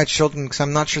wouldn't take my children because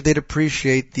I'm not sure they'd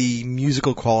appreciate the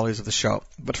musical qualities of the show.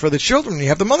 But for the children, you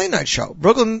have the Monday night show.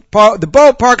 The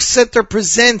Borough Park Center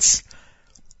presents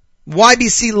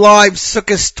YBC Live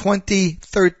Succos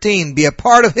 2013. Be a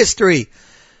part of history.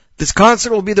 This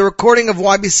concert will be the recording of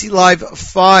YBC Live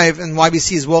 5, and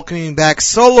YBC is welcoming back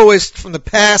soloists from the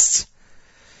past,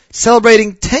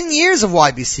 celebrating 10 years of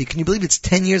YBC. Can you believe it's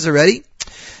 10 years already?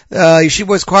 Yeshiva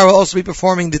Boys Choir will also be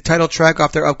performing the title track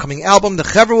off their upcoming album. The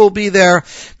Chevra will be there.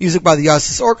 Music by the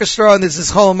Yassis Orchestra. And this is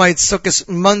Holomite Succos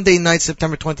Monday night,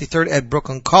 September 23rd at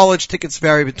Brooklyn College. Tickets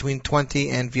vary between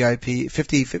 $20 and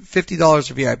 $50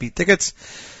 for VIP tickets.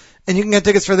 And you can get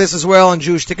tickets for this as well on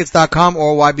JewishTickets.com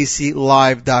or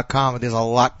YBCLive.com. There's a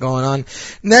lot going on.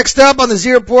 Next up on the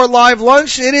Z Report Live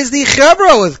Lunch, it is the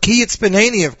Chevra with Kiyitz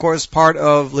Benani, of course, part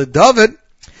of LeDavid.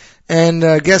 And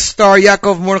guest star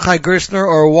Yaakov Mordechai Gerstner,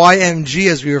 or YMG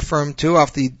as we refer him to,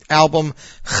 off the album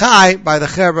Chai by the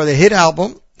Chevra, the hit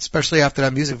album, especially after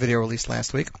that music video released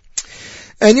last week.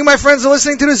 And you, my friends, are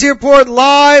listening to the Z Report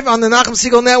live on the Nachum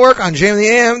Segal Network on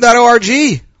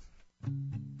jmtheam.org.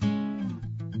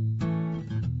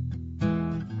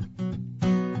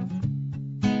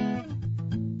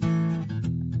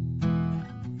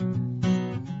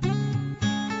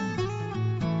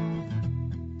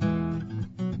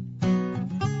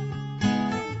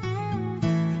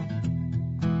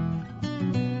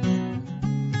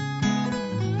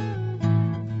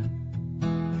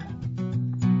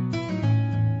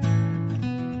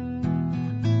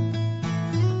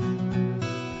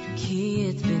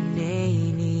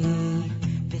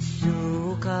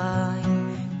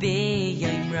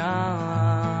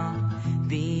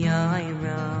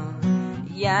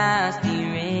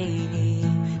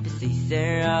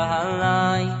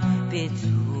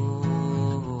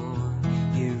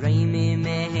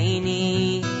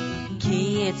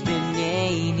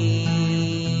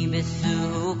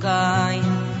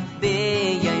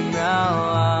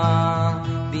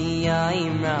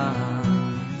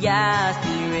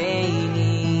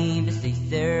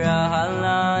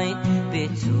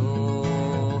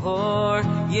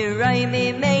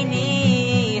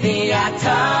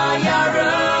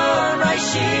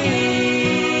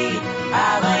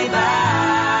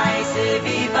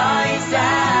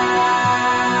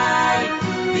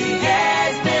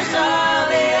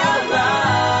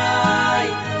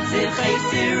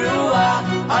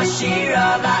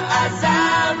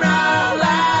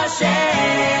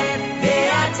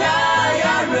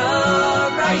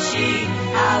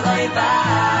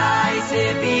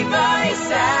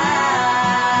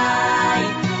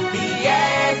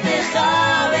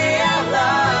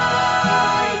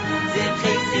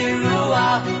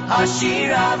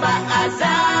 Ashira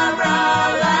ma'azamra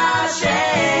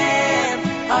Lashem,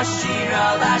 Ashira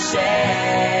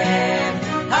Lashem,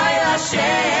 Hay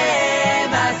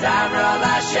Lashem, Azamra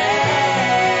Lashem.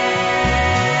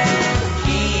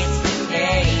 Kiyitz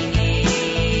Benani,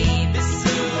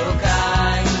 Besukai,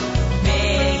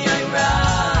 Be'yimra,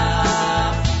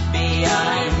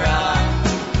 Be'yimra,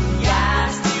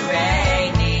 Yastireni,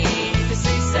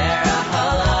 Besisera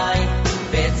Halai,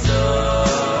 Betzor.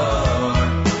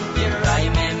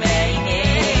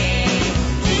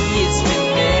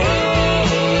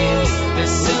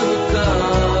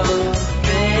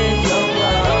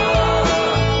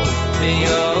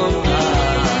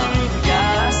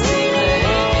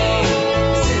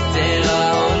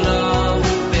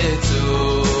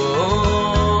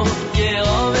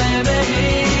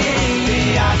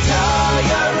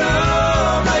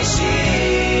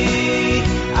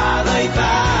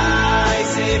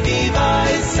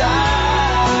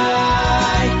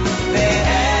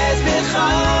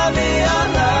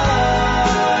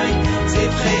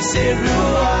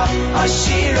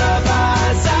 Ashira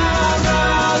Bazamra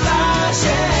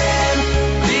Lashem,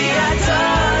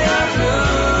 V'yatayarnu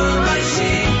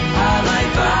Rashi, Alay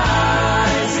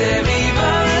Ba'zevi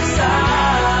B'asai,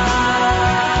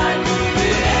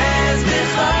 V'ez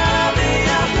B'cha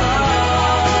V'yachai,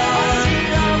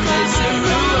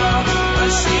 Chesirua,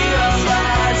 Ashira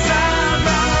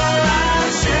Bazamra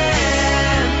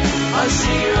Lashem,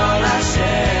 Ashira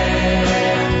Lashem,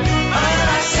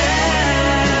 Lashem,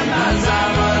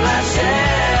 Azamra Lashem.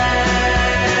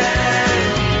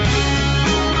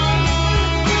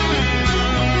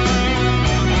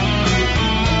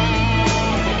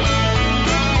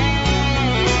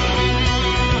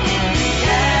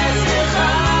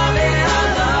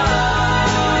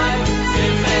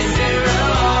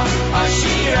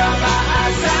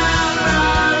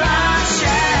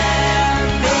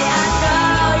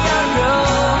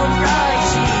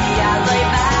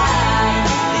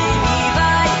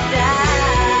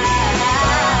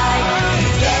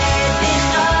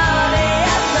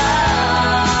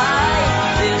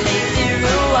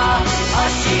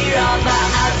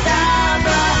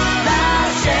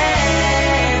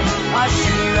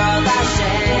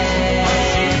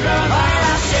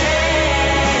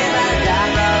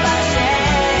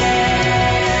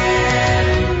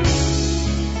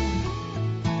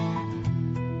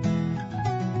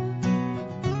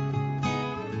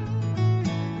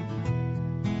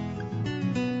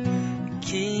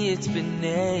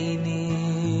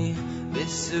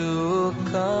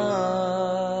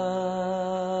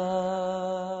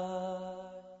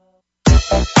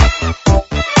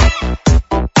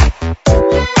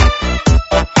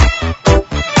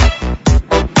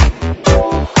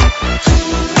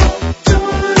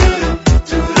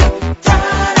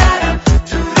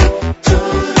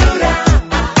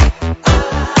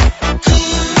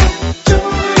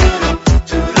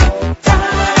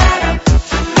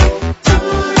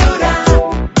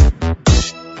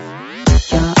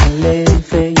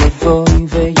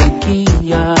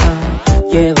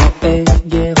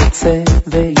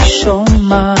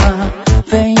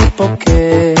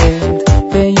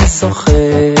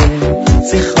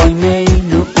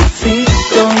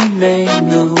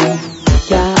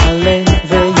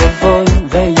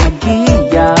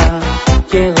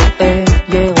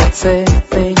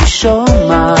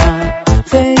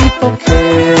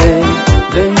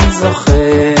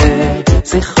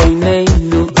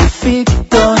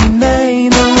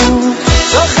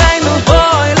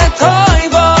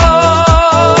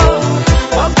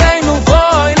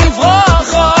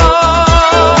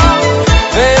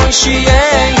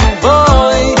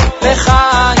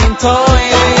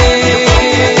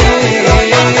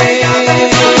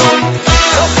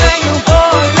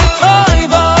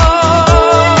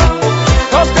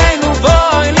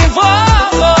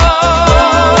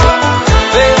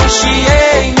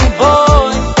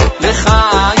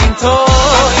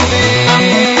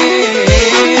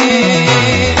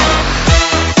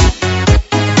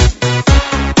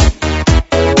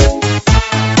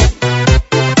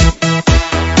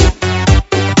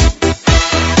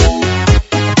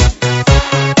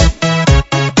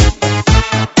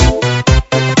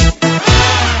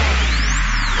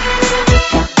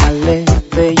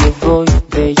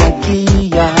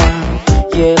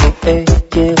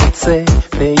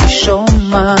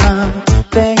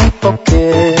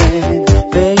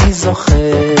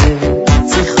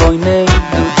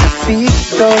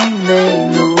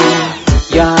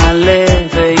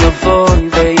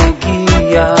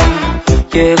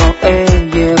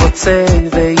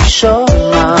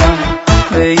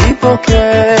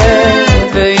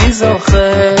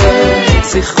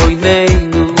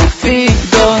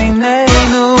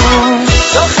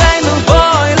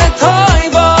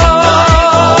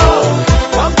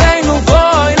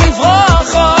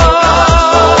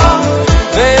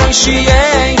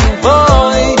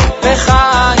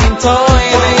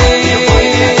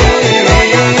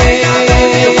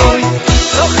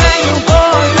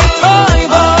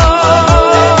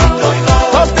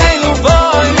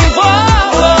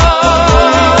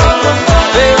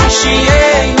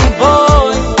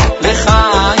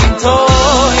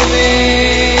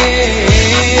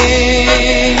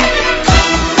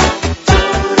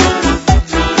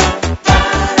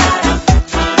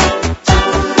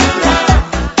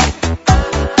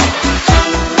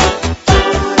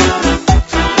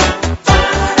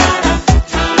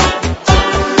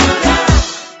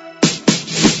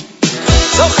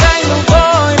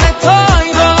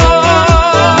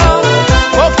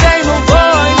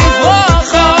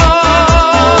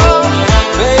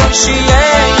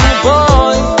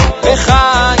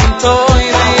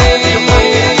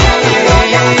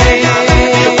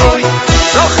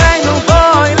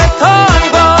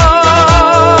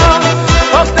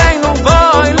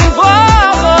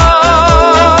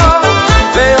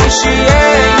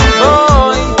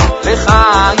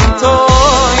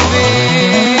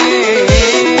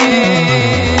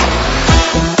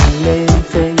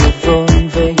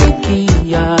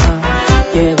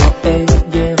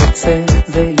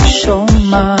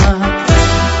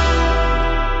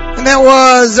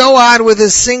 With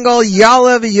his single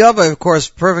Ya'aleh V'Yavo, of course,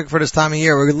 perfect for this time of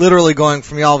year. We're literally going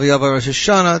from Ya'aleh V'Yavo Rosh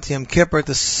Hashanah to Yom Kippur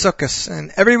to Succos,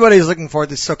 and everybody's looking forward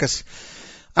to Succos.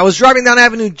 I was driving down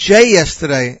Avenue J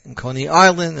yesterday in Coney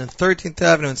Island and 13th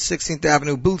Avenue and 16th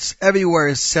Avenue. Booths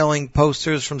everywhere selling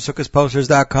posters from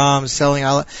SuccosPosters.com, selling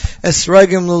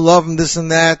Esregim, Lulavim, this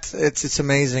and that. It's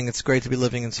amazing. It's great to be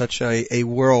living in such a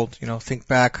world. You know, think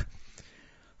back,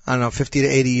 I don't know, 50 to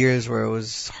 80 years where it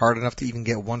was hard enough to even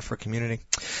get one for community.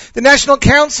 The National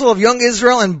Council of Young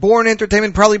Israel and Born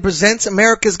Entertainment proudly presents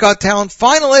America's Got Talent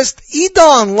finalist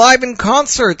Edon live in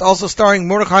concert, also starring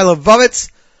Mordechai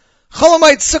Levovitz.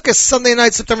 Cholomite Sukkot, Sunday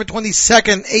night, September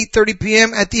 22nd, 8:30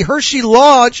 p.m. at the Hershey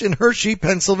Lodge in Hershey,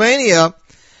 Pennsylvania.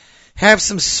 Have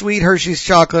some sweet Hershey's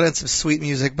chocolate and some sweet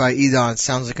music by Edon.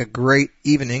 Sounds like a great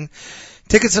evening.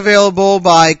 Tickets available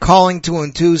by calling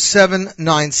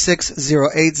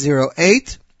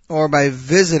 212-796-0808 or by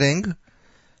visiting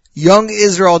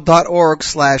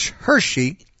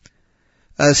youngisrael.org/Hershey.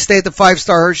 Stay at the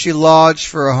 5-star Hershey Lodge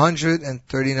for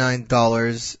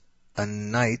 $139 a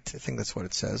night. I think that's what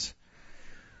it says.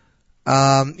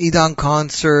 Edon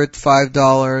concert,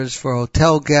 $5 for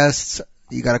hotel guests.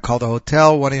 You got to call the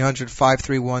hotel,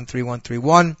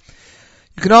 1-800-531-3131.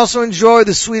 You can also enjoy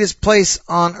the sweetest place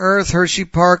on earth, Hershey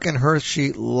Park and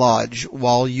Hershey Lodge,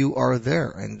 while you are there.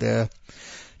 And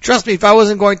trust me, if I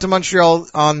wasn't going to Montreal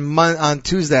on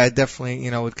Tuesday, I definitely,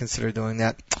 would consider doing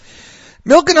that.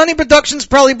 Milk and Honey Productions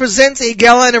proudly presents a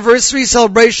gala anniversary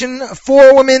celebration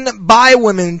for women, by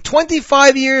women.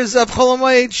 25 years of Chol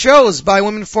Hamoed shows by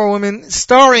women, for women,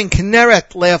 starring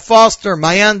Kinneret, Leah Foster,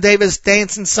 Mayan Davis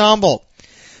Dance Ensemble.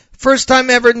 First time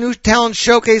ever new talent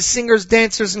showcase, singers,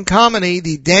 dancers, and comedy,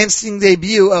 the dancing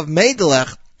debut of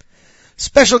Meidelech.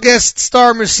 Special guest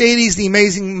star Mercedes, the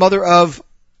amazing mother of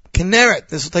Kinneret.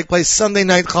 This will take place Sunday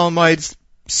night, Chol Hamoed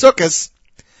Succos.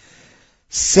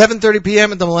 7:30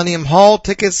 p.m. at the Millennium Hall.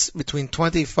 Tickets between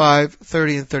 $25,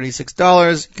 $30, and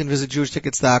 $36. You can visit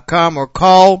JewishTickets.com or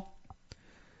call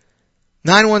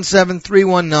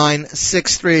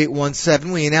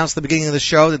 917-319-6317. We announced at the beginning of the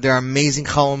show that there are amazing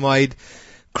Chol Hamoed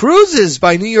cruises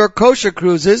by New York Kosher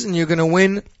Cruises, and you're going to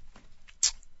win.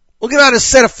 We'll give out a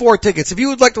set of 4 tickets. If you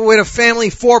would like to win a family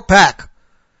 4-pack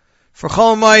for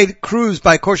Chol Hamoed cruise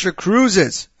by Kosher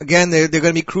Cruises, again, they're going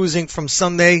to be cruising from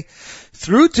Sunday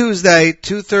through Tuesday,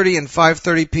 2:30 and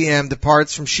 5:30 p.m.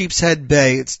 Departs from Sheepshead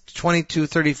Bay. It's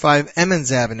 2235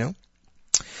 Emmons Avenue.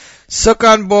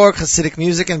 Sukkah on board, Hasidic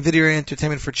music and video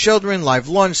entertainment for children, live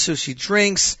lunch, sushi,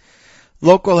 drinks,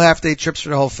 local half-day trips for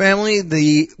the whole family.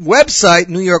 The website,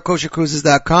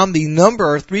 NewYorkKosherCruises.com, the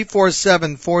number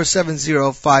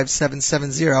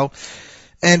 347-470-5770,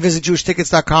 and visit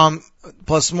JewishTickets.com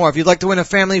plus more. If you'd like to win a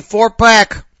family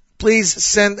 4-pack, please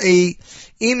send a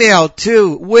email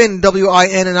to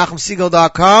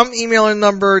win@NachumSegal.com. Emailer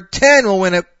number 10 will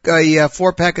win a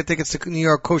 4-pack of tickets to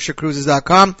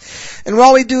NewYorkKosherCruises.com. And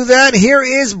while we do that, here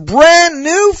is brand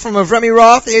new from Avrami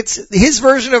Roth. It's his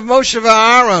version of Moshe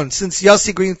Aaron. Since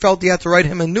Yossi Green felt he had to write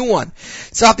him a new one.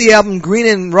 It's off the album Green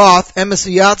and Roth,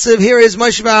 Emes Yatziv. Here is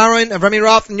Moshe Aaron, Avrami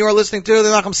Roth, and you're listening to the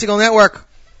Nachum Segal Network.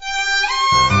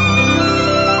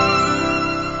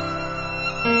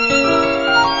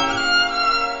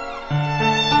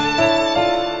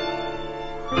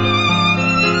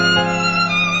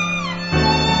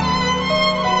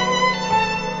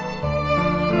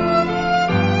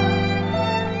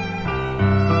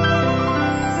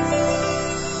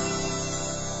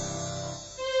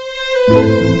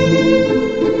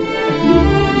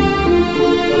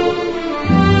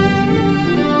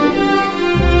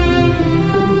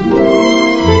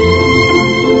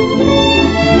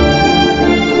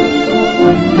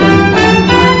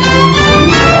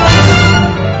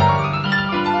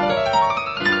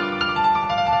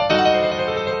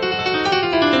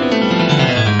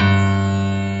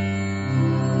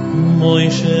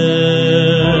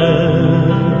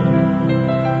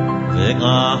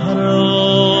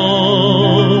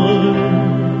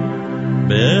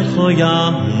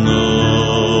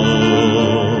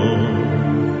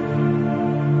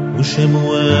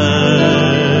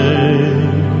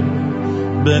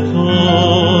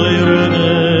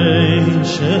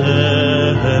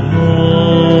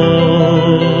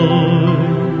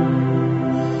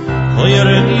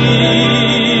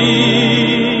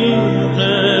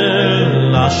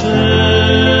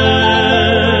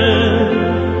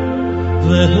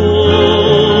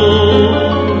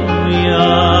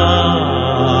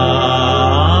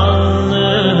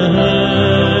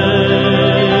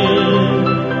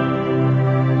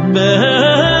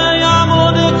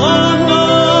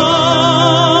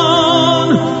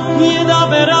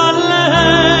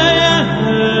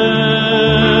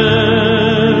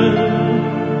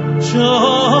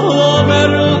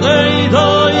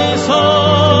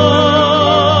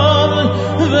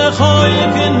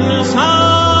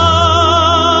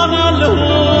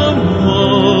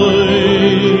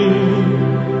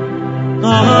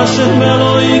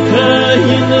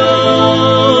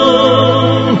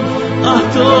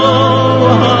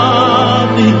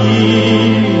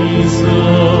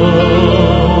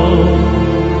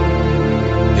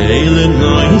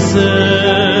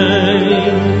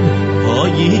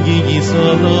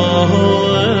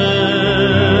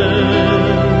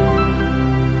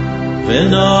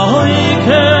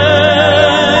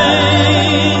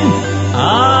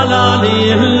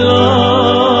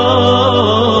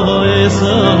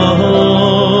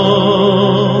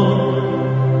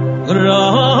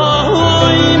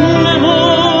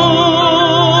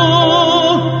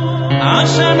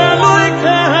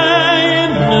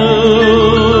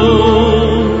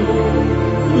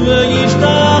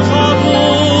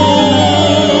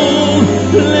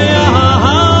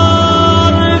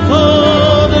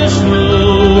 Kodesh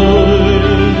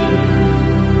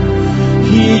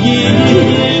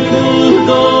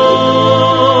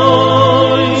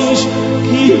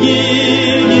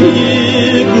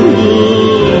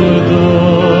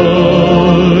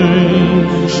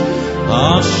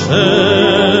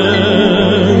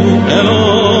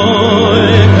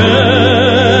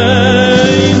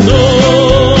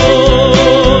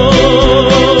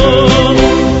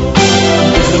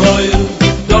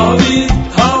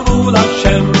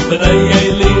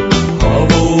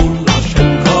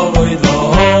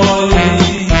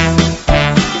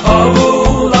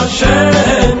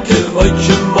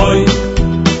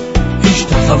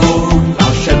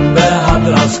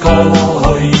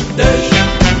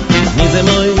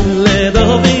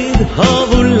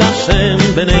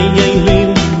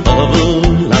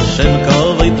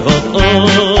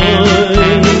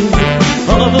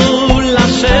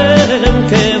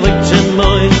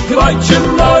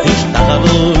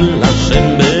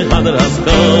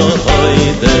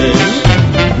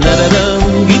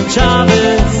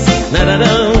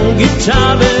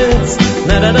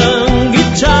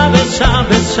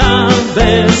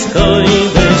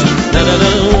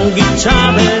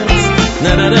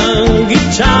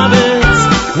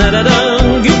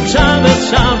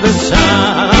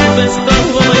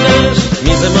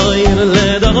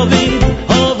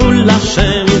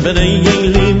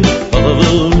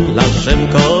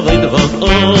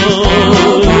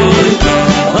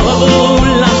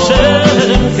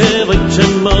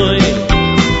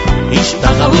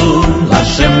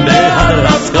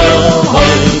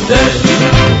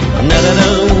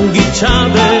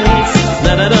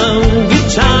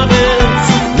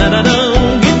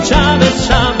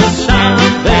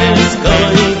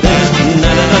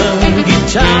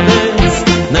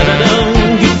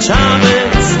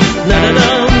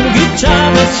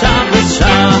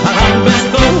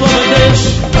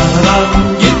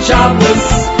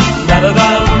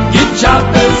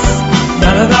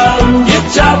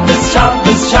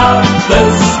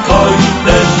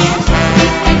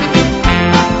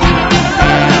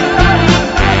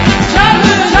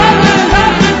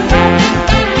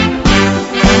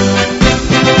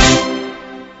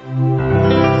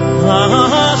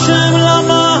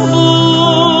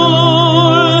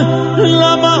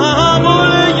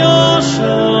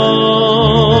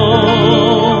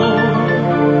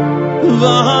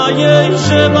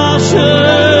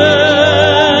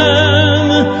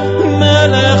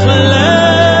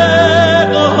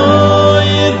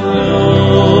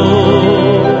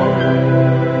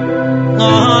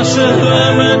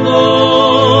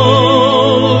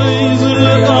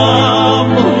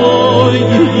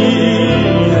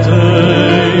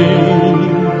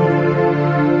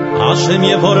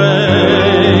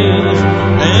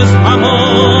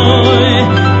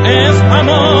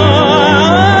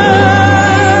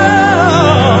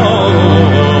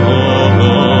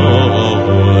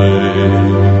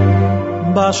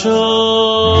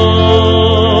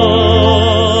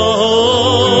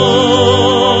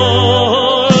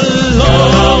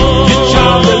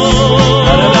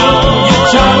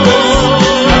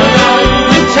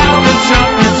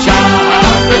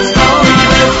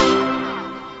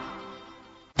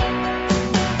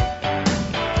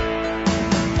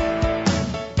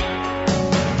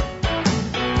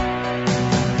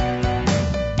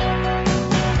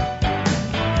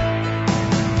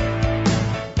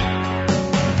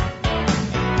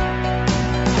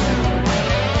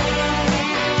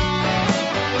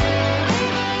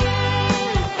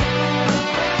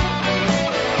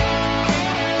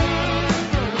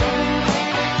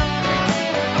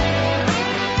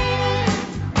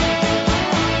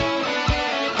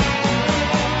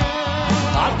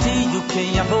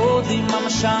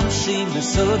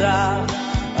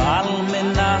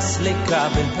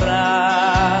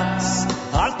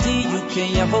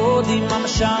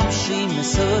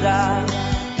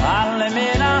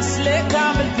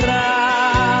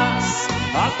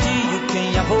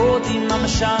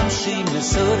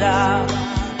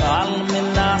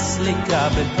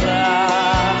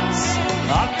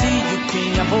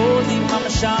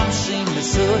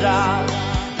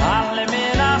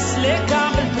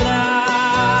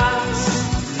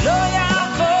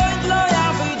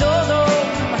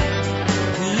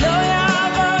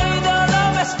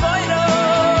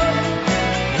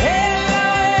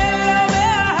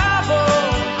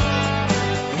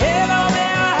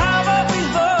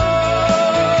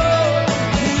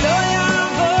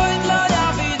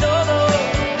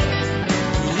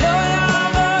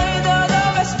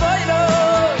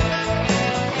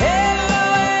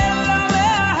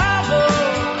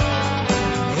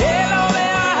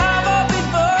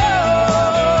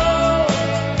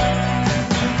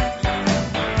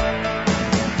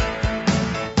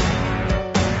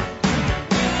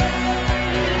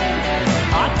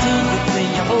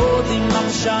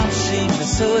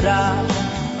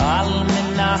Al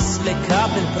menas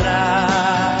לקבל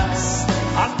פרס,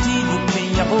 אל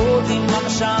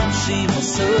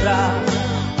Surah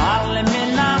Alle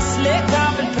menas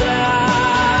lekabel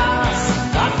pras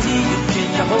Ati yukin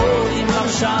yahodim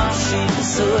lamsham shim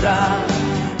surah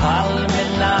Alle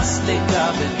menas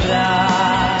lekabel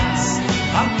pras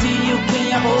Ati yukin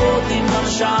yahodim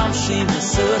lamsham shim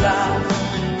surah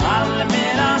Alle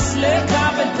menas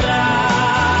lekabel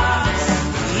pras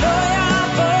Lo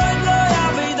yavoy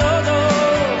dodo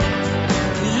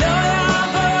Lo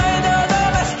yavoy dodo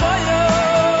bespoyo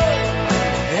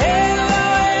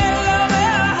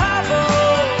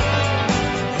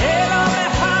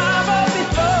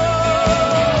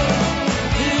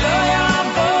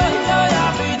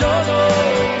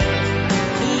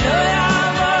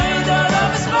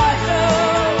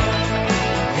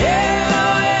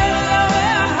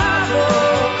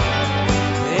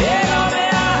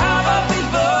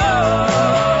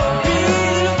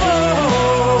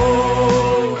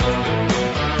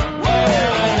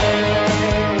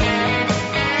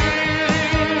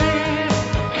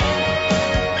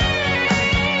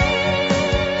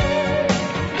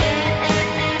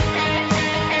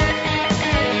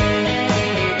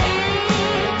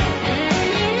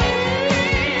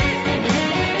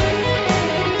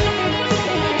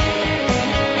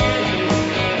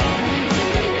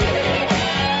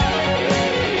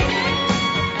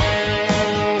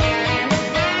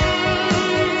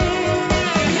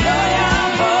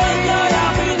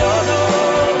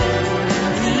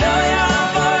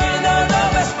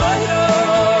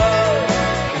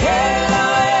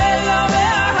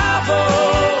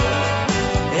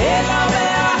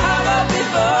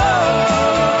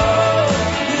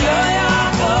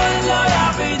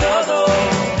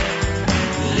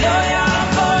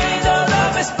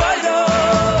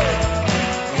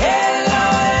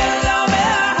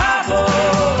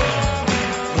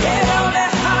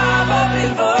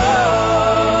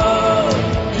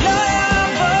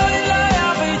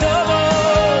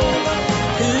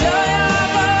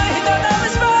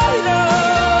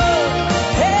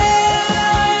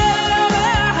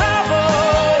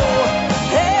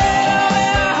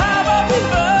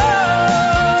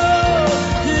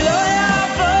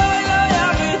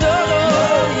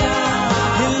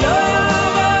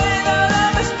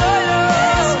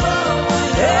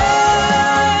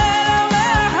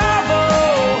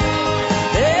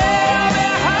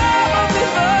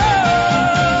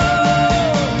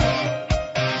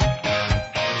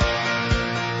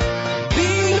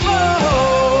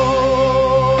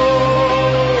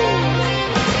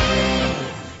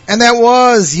And that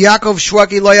was Yaakov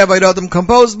Shweki Lo Yavodim,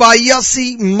 composed by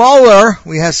Yossi Muller.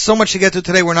 We have so much to get to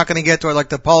today, we're not going to get to. I'd like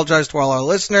to apologize to all our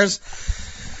listeners.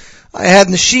 I had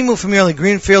Neshimu from Early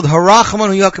Greenfield,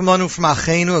 Harachman Yakim Lanu from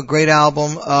Achenu, a great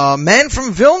album. Man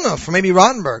from Vilna from maybe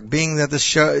Rottenburg, being that the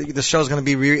show is going to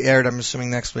be re-aired, I'm assuming,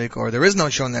 next week, or there is no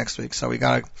show next week, so we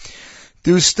got to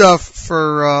do stuff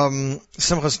for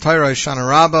Simchas Torah, Shana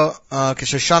Rabbah,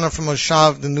 Kishoshana from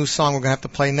Moshav, the new song we're going to have to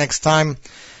play next time.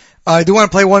 I do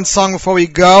want to play one song before we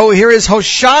go. Here is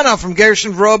Hoshana from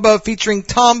Gershon Vroba featuring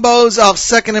Tombos of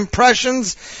Second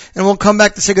Impressions, and we'll come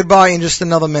back to say goodbye in just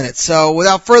another minute. So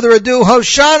without further ado,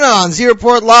 Hoshana on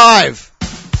Z-Report Live.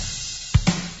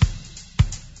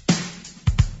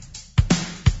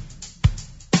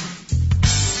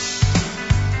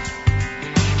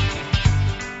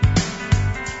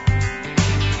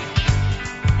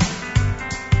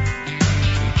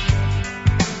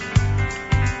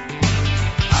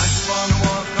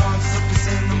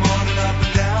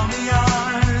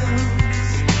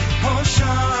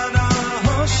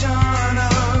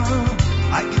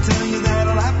 I can tell you that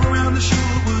a lap around the shul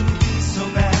wouldn't be so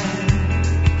bad.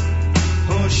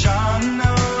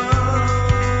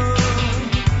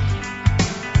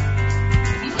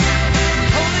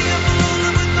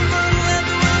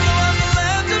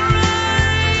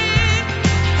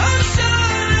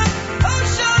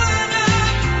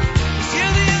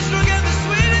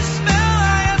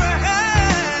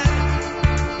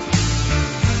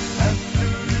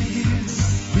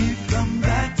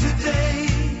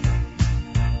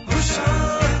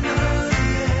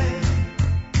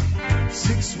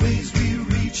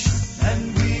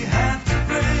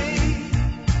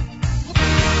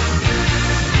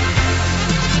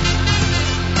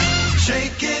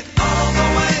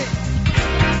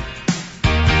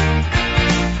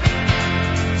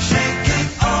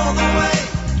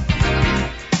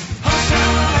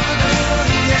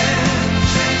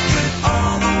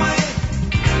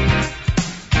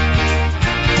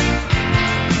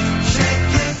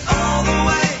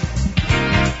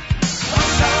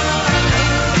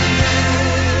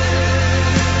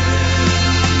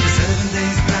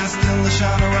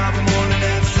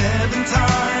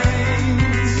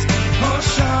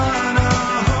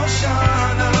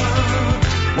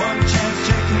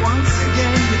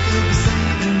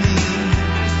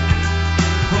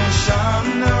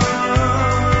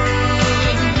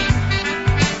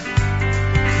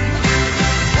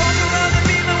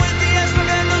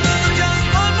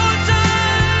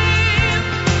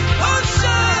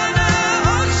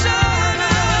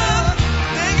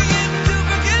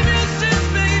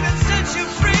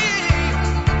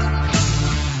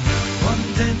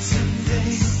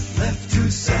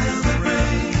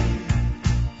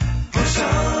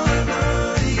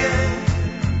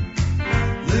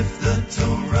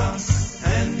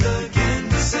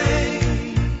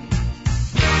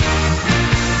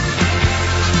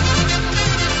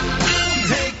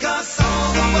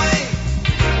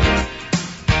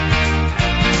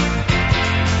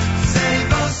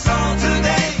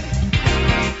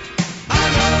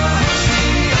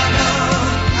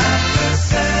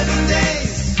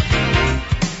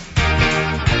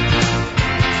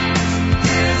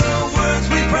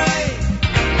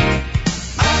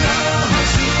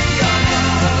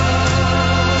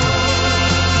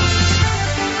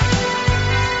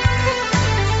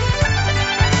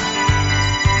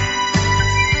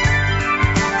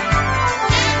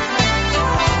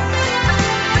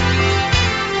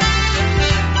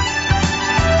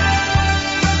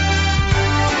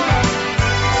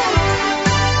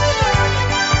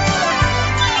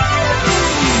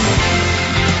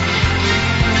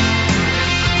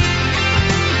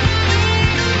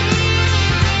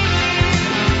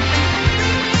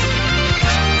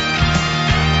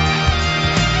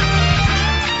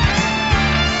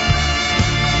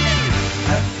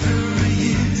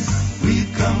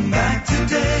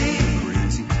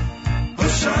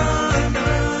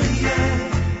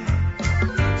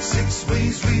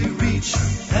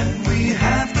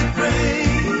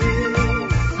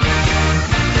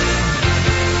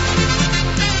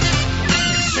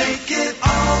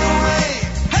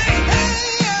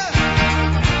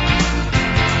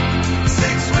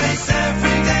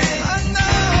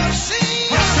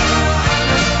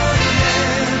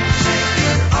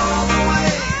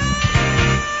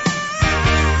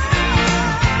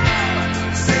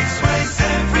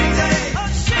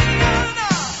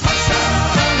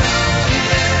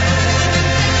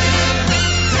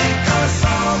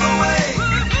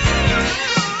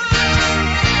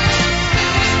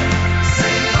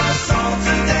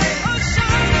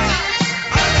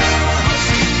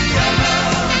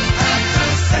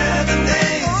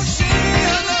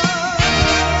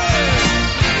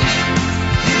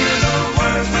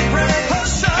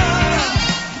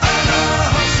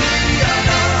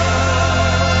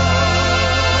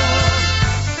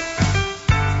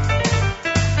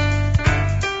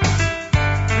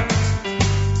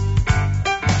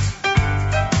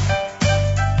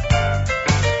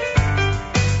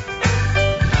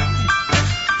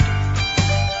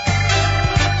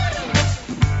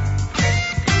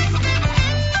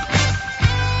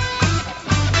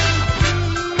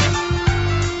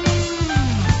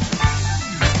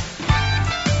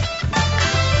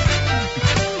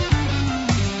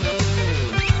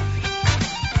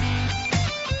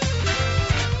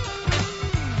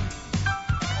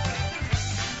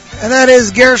 And that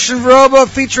is Gershon Vroba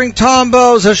featuring Tom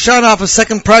Bowes, Hoshana for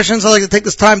Second Impressions. I'd like to take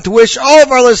this time to wish all of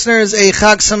our listeners a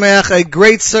Chag Sameach, a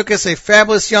great Sukkos, a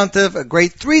fabulous Yontiv, a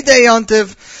great 3-day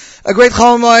Yontiv, a great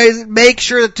Chol Moed. Make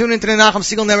sure to tune into the Nachum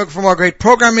Segal Network for more great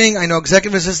programming. I know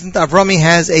Executive Assistant Avrami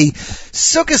has a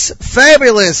Sukkos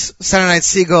fabulous Saturday Night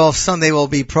Segal. Sunday will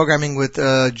be programming with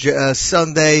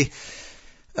Sunday.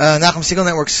 Nachum Segal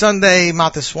Network Sunday,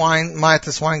 Matis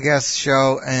Wine Guest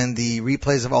Show, and the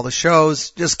replays of all the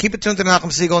shows. Just keep it tuned to the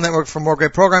Nachum Segal Network for more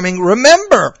great programming.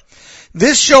 Remember,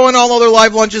 this show and all other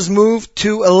live lunches move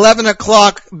to 11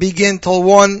 o'clock, begin till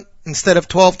 1 instead of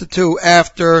 12 to 2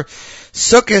 after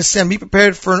Sukkos, and be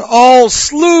prepared for an all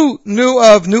slew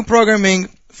of new programming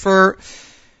for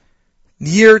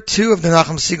year 2 of the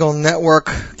Nachum Segal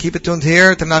Network. Keep it tuned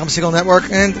here at the Nachum Segal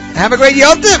Network, and have a great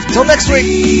Yom Tov. Till next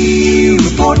week.